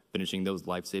 Finishing those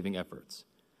life-saving efforts,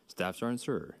 Staff Sergeant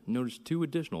Shurer noticed 2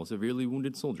 additional severely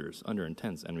wounded soldiers under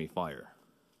intense enemy fire.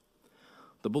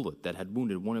 The bullet that had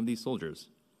wounded one of these soldiers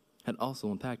had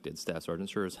also impacted Staff Sergeant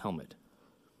Shurer's helmet.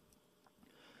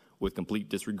 With complete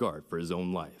disregard for his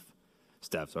own life,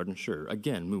 Staff Sergeant Shurer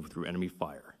again moved through enemy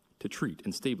fire to treat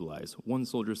and stabilize one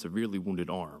soldier's severely wounded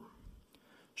arm.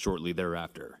 Shortly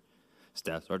thereafter,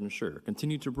 Staff Sergeant Shurer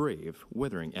continued to brave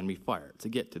weathering enemy fire to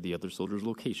get to the other soldier's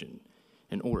location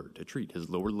in order to treat his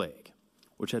lower leg,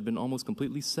 which had been almost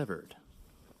completely severed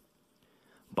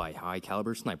by a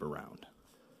high-caliber sniper round.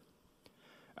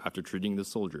 After treating the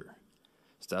soldier,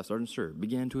 Staff Sergeant Shurer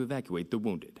began to evacuate the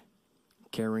wounded,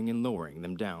 carrying and lowering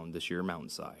them down the sheer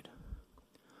mountainside.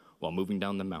 While moving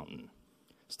down the mountain,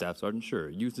 Staff Sergeant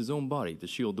Shurer used his own body to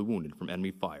shield the wounded from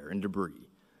enemy fire and debris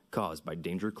caused by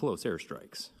danger-close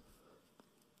airstrikes.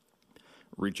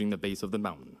 Reaching the base of the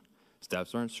mountain, Staff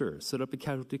Sergeant Shurer set up a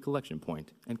casualty collection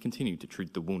point and continued to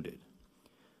treat the wounded.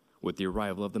 With the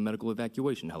arrival of the medical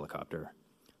evacuation helicopter,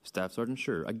 Staff Sergeant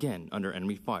Shurer, again under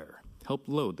enemy fire, helped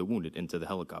load the wounded into the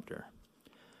helicopter.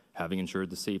 Having ensured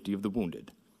the safety of the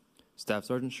wounded, Staff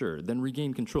Sergeant Shurer then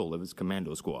regained control of his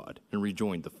commando squad and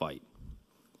rejoined the fight.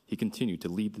 He continued to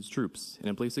lead his troops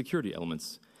and place security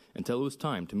elements until it was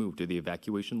time to move to the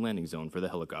evacuation landing zone for the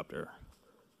helicopter.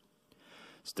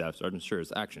 Staff Sergeant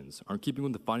Shurer's actions are in keeping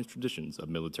with the finest traditions of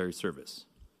military service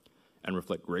and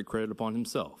reflect great credit upon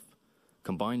himself,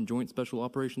 Combined Joint Special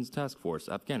Operations Task Force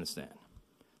Afghanistan,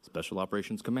 Special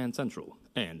Operations Command Central,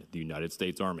 and the United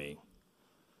States Army.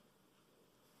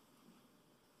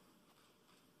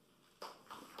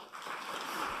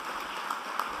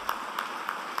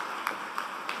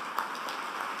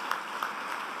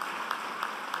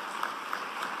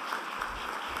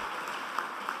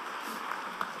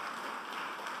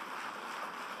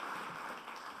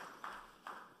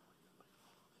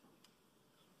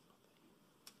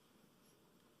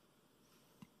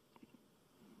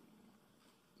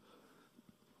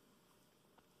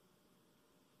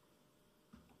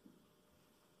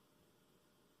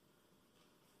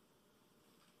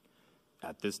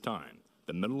 At this time,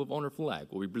 the Medal of Honor flag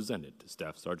will be presented to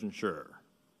Staff Sergeant Shurer.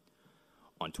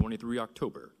 On 23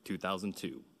 October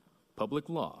 2002, Public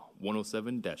Law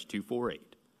 107-248,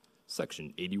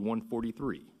 Section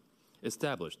 8143,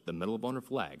 established the Medal of Honor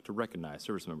flag to recognize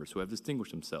service members who have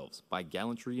distinguished themselves by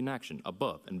gallantry in action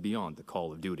above and beyond the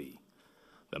call of duty.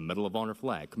 The Medal of Honor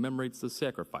flag commemorates the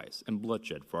sacrifice and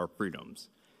bloodshed for our freedoms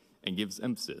and gives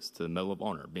emphasis to the Medal of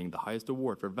Honor being the highest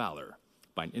award for valor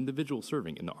by an individual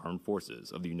serving in the armed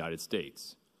forces of the United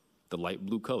States. The light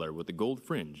blue color with the gold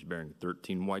fringe bearing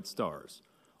 13 white stars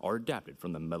are adapted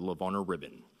from the Medal of Honor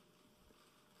ribbon.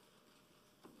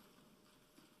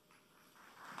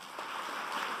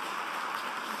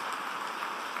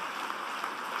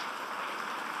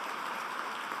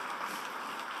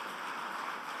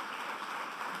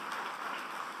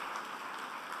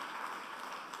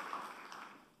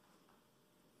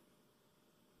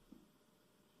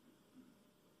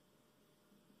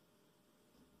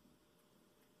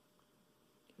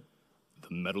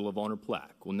 The Medal of Honor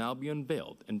plaque will now be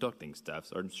unveiled, inducting Staff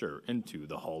Sergeant Shurer into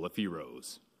the Hall of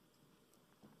Heroes.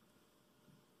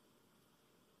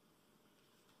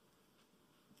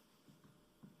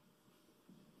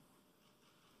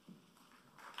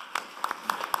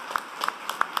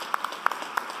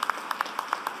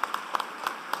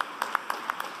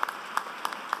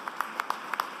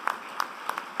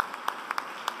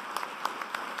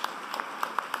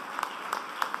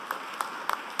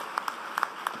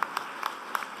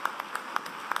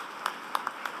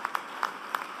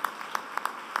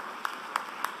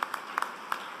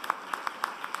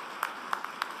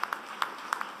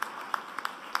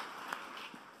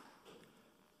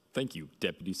 Thank you,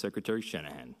 Deputy Secretary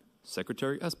Shanahan,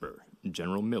 Secretary Esper,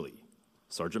 General Milley,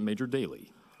 Sergeant Major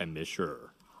Daly, and Ms.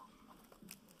 Shurer.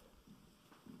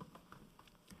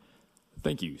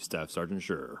 Thank you, Staff Sergeant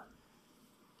Shurer.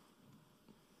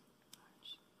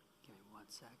 Give me 1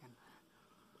 second.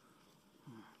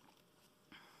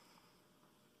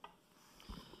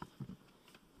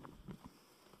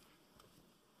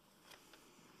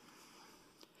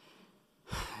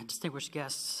 Distinguished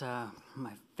guests,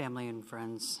 my family and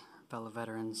friends, fellow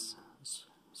veterans,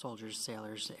 soldiers,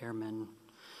 sailors, airmen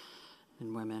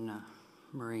and women,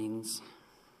 Marines.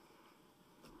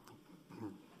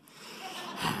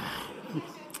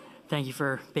 Thank you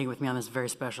for being with me on this very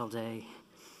special day.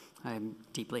 I'm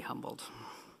deeply humbled.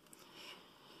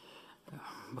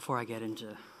 Before I get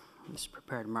into these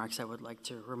prepared remarks, I would like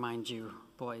to remind you,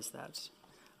 boys, that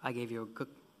I gave you a good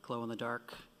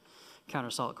glow-in-the-dark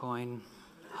counter-assault coin.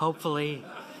 Hopefully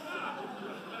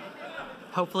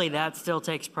that still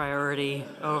takes priority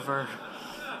over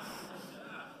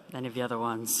any of the other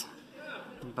ones.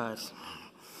 But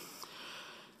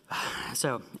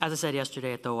so, as I said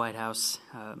yesterday at the White House,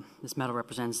 this medal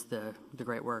represents the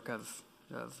great work of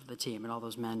the team and all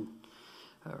those men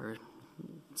who are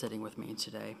sitting with me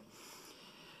today.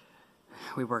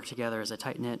 We work together as a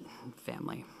tight-knit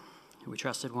family. We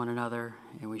trusted one another,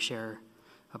 and we share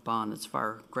a bond that's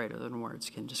far greater than words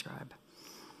can describe.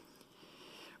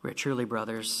 We're truly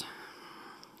brothers,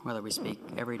 whether we speak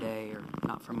every day or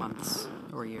not for months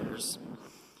or years.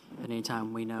 At any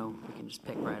time we know we can just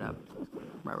pick right up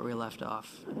right where we left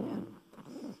off, and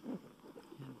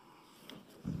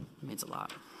it means a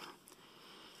lot.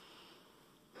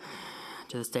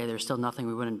 To this day, there's still nothing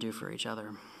we wouldn't do for each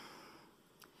other.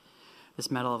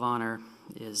 This Medal of Honor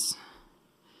is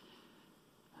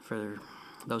for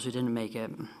those who didn't make it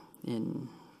in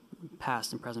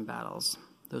past and present battles,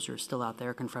 those who are still out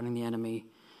there confronting the enemy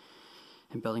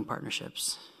and building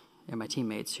partnerships, and my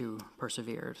teammates who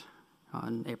persevered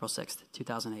on April 6th,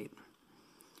 2008.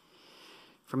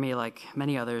 For me, like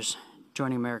many others,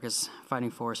 joining America's fighting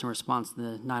force in response to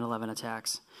the 9/11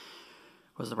 attacks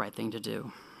was the right thing to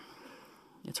do.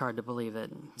 It's hard to believe that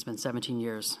it's been 17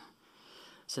 years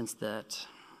since that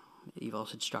evil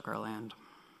had struck our land.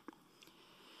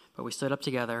 But we stood up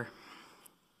together,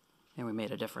 and we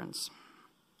made a difference.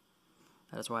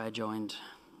 That is why I joined,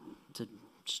 to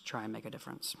try and make a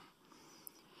difference.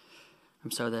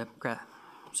 I'm so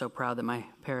proud that my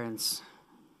parents,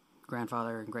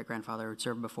 grandfather and great-grandfather had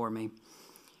served before me,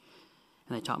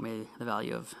 and they taught me the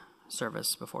value of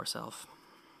service before self.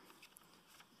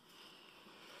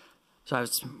 So I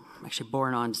was actually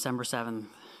born on December 7th,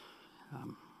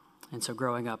 and so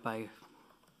growing up I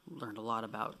learned a lot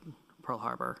about Pearl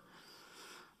Harbor.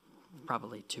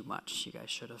 Probably too much. You guys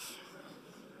should have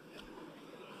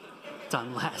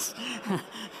done less.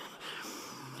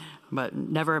 But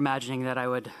never imagining that I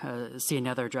would see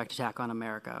another direct attack on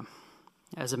America.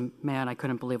 As a man, I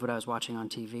couldn't believe what I was watching on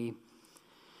TV.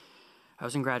 I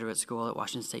was in graduate school at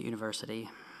Washington State University,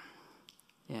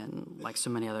 and like so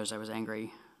many others, I was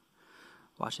angry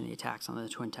watching the attacks on the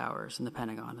Twin Towers and the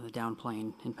Pentagon and the downed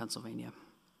plane in Pennsylvania.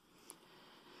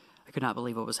 I could not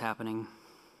believe what was happening.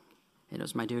 It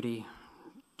was my duty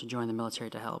to join the military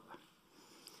to help,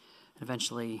 and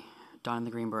eventually donning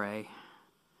the Green Beret,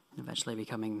 and eventually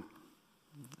becoming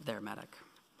their medic.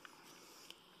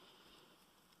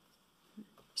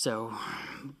 So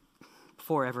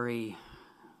before every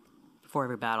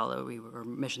battle that or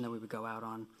mission that we would go out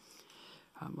on,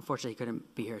 unfortunately he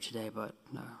couldn't be here today, but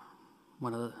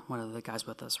one of the guys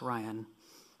with us, Ryan,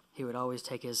 he would always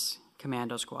take his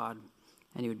commando squad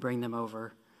and he would bring them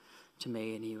over to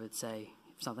me, and he would say,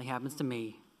 if something happens to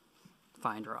me,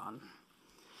 find Ron.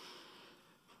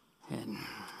 And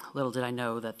little did I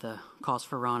know that the calls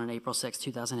for Ron on April 6,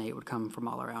 2008 would come from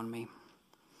all around me.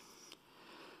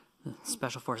 The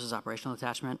Special Forces Operational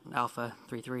Detachment, Alpha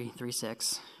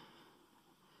 3336,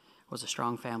 was a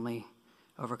strong family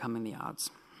overcoming the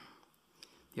odds.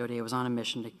 The ODA was on a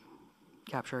mission to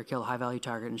capture or kill a high-value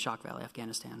target in Shock Valley,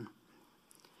 Afghanistan.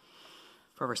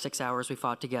 For over 6 hours, we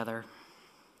fought together,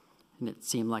 and it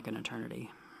seemed like an eternity.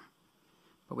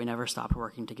 But we never stopped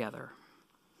working together.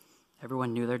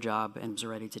 Everyone knew their job and was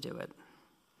ready to do it.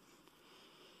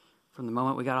 From the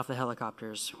moment we got off the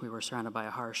helicopters, we were surrounded by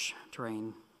a harsh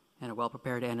terrain and a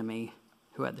well-prepared enemy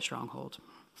who had the stronghold.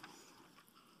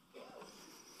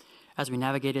 As we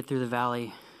navigated through the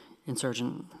valley,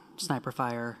 insurgent sniper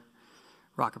fire,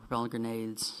 rocket-propelled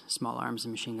grenades, small arms,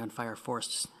 and machine gun fire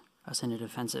forced us into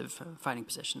defensive fighting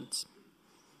positions.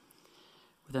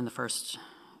 Within the first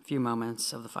few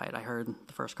moments of the fight, I heard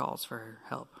the first calls for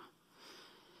help,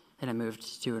 and I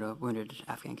moved to a wounded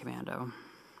Afghan commando.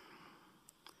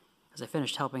 As I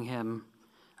finished helping him,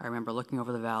 I remember looking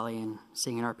over the valley and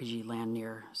seeing an RPG land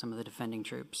near some of the defending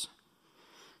troops,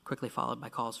 quickly followed by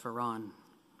calls for Ron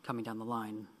coming down the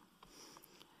line.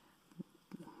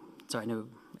 So I knew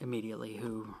immediately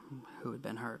who had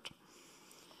been hurt.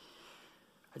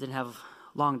 I didn't have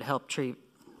long to help treat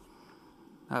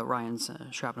Ryan's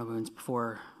shrapnel wounds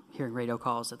before hearing radio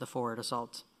calls that the forward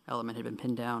assault element had been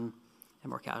pinned down and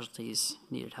more casualties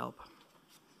needed help.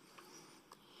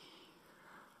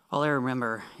 All I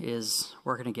remember is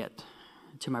working to get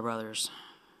to my brothers.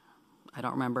 I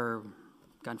don't remember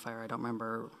gunfire. I don't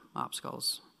remember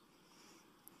obstacles.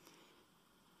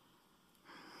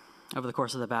 Over the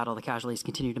course of the battle, the casualties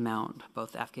continued to mount,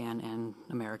 both Afghan and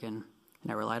American,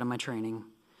 and I relied on my training,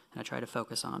 and I tried to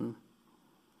focus on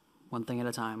one thing at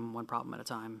a time, one problem at a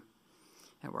time,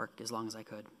 and work as long as I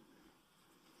could.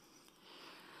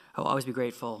 I will always be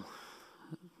grateful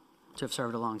to have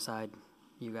served alongside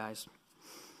you guys.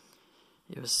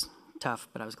 It was tough,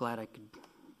 but I was glad I could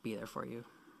be there for you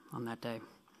on that day.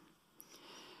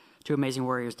 2 amazing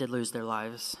warriors did lose their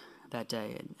lives that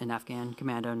day. An Afghan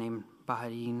commando named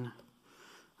Bahadine,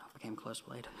 became close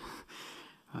blade,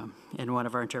 and one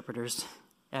of our interpreters,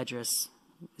 Edris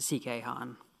C.K.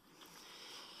 Han.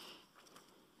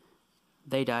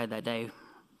 They died that day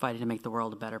fighting to make the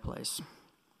world a better place.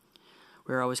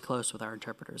 We were always close with our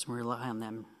interpreters, and we rely on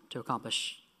them to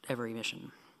accomplish every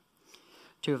mission.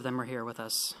 2 of them are here with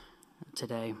us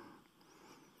today.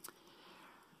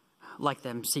 Like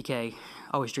them, CK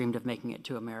always dreamed of making it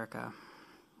to America.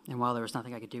 And while there was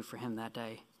nothing I could do for him that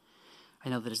day, I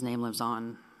know that his name lives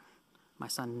on. My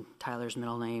son Tyler's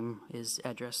middle name is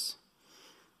Edris,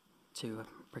 to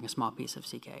bring a small piece of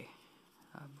CK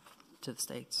to the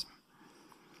States.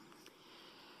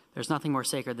 There's nothing more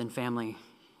sacred than family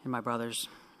and my brothers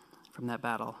from that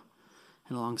battle,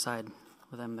 and alongside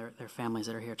with them, their families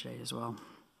that are here today as well.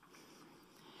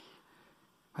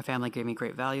 My family gave me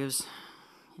great values,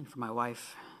 and for my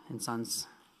wife and sons,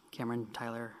 Cameron,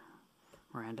 Tyler,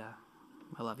 Miranda,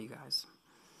 I love you guys.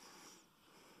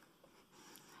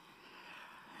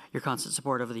 Your constant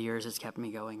support over the years has kept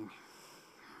me going.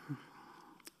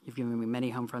 You've given me many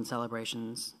home front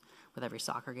celebrations with every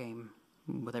soccer game,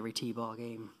 with every T-ball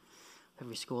game, with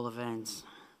every school event.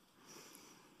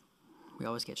 We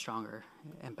always get stronger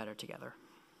and better together.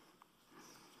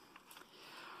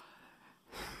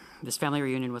 This family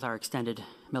reunion with our extended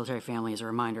military family is a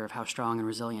reminder of how strong and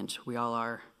resilient we all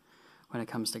are when it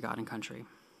comes to God and country.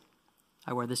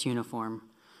 I wear this uniform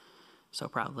so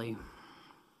proudly,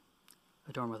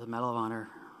 adorned with a Medal of Honor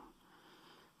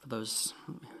for those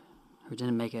who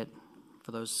didn't make it,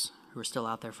 for those who are still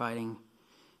out there fighting,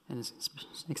 and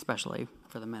especially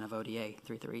for the men of ODA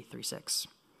 3336.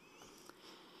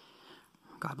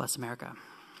 God bless America.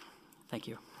 Thank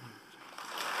you.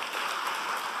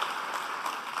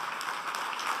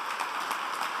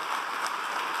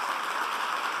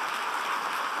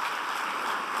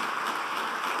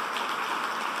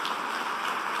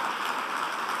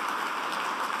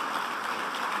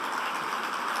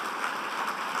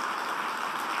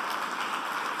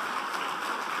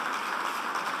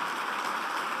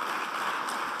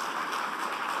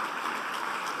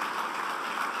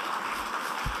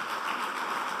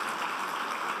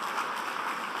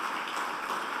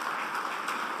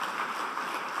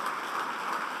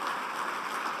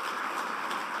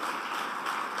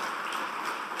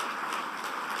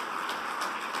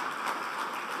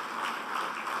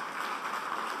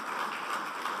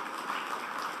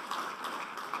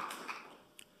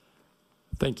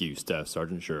 Thank you, Staff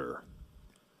Sergeant Shurer.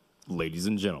 Ladies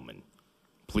and gentlemen,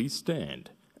 please stand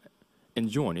and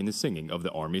join in the singing of the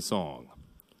Army Song.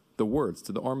 The words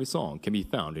to the Army Song can be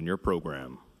found in your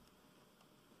program.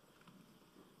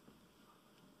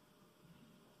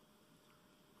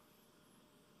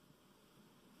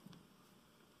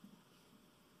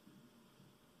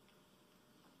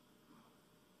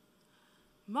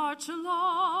 March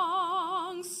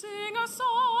along, sing a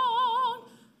song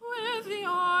with the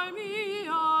army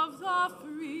of the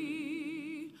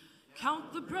free.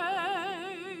 Count the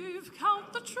brave,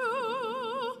 count the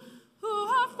true, who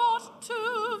have fought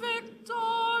to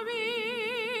victory.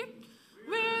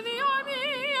 We're the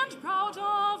army and proud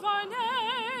of our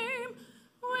name.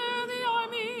 We're the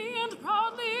army and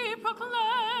proudly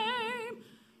proclaim.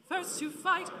 First to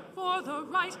fight for the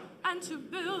right and to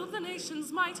build the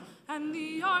nation's might, and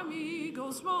the army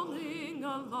goes rolling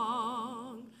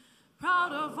along.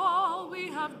 Proud of all we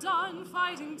have done,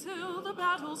 fighting till the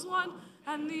battle's won,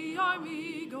 and the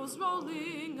army goes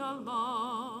rolling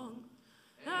along.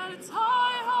 And it's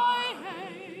hi, hi,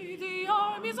 hey, the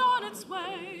army's on its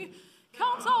way.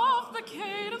 Count off the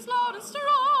cadence loud and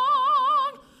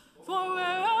strong.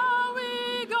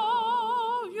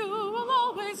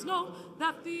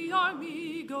 that the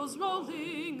army goes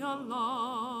rolling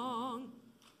along.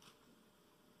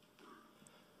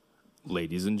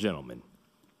 Ladies and gentlemen,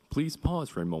 please pause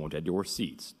for a moment at your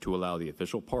seats to allow the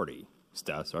official party,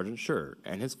 Staff Sergeant Shurer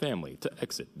and his family, to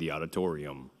exit the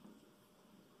auditorium.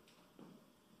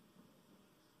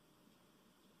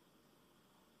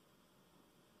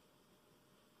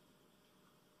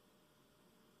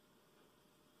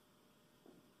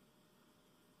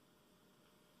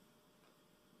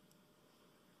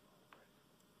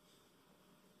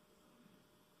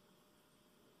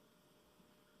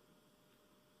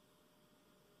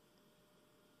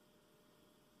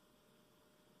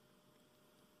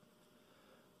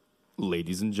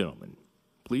 Ladies and gentlemen,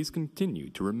 please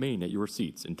continue to remain at your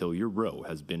seats until your row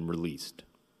has been released.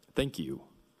 Thank you.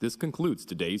 This concludes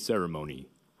today's ceremony.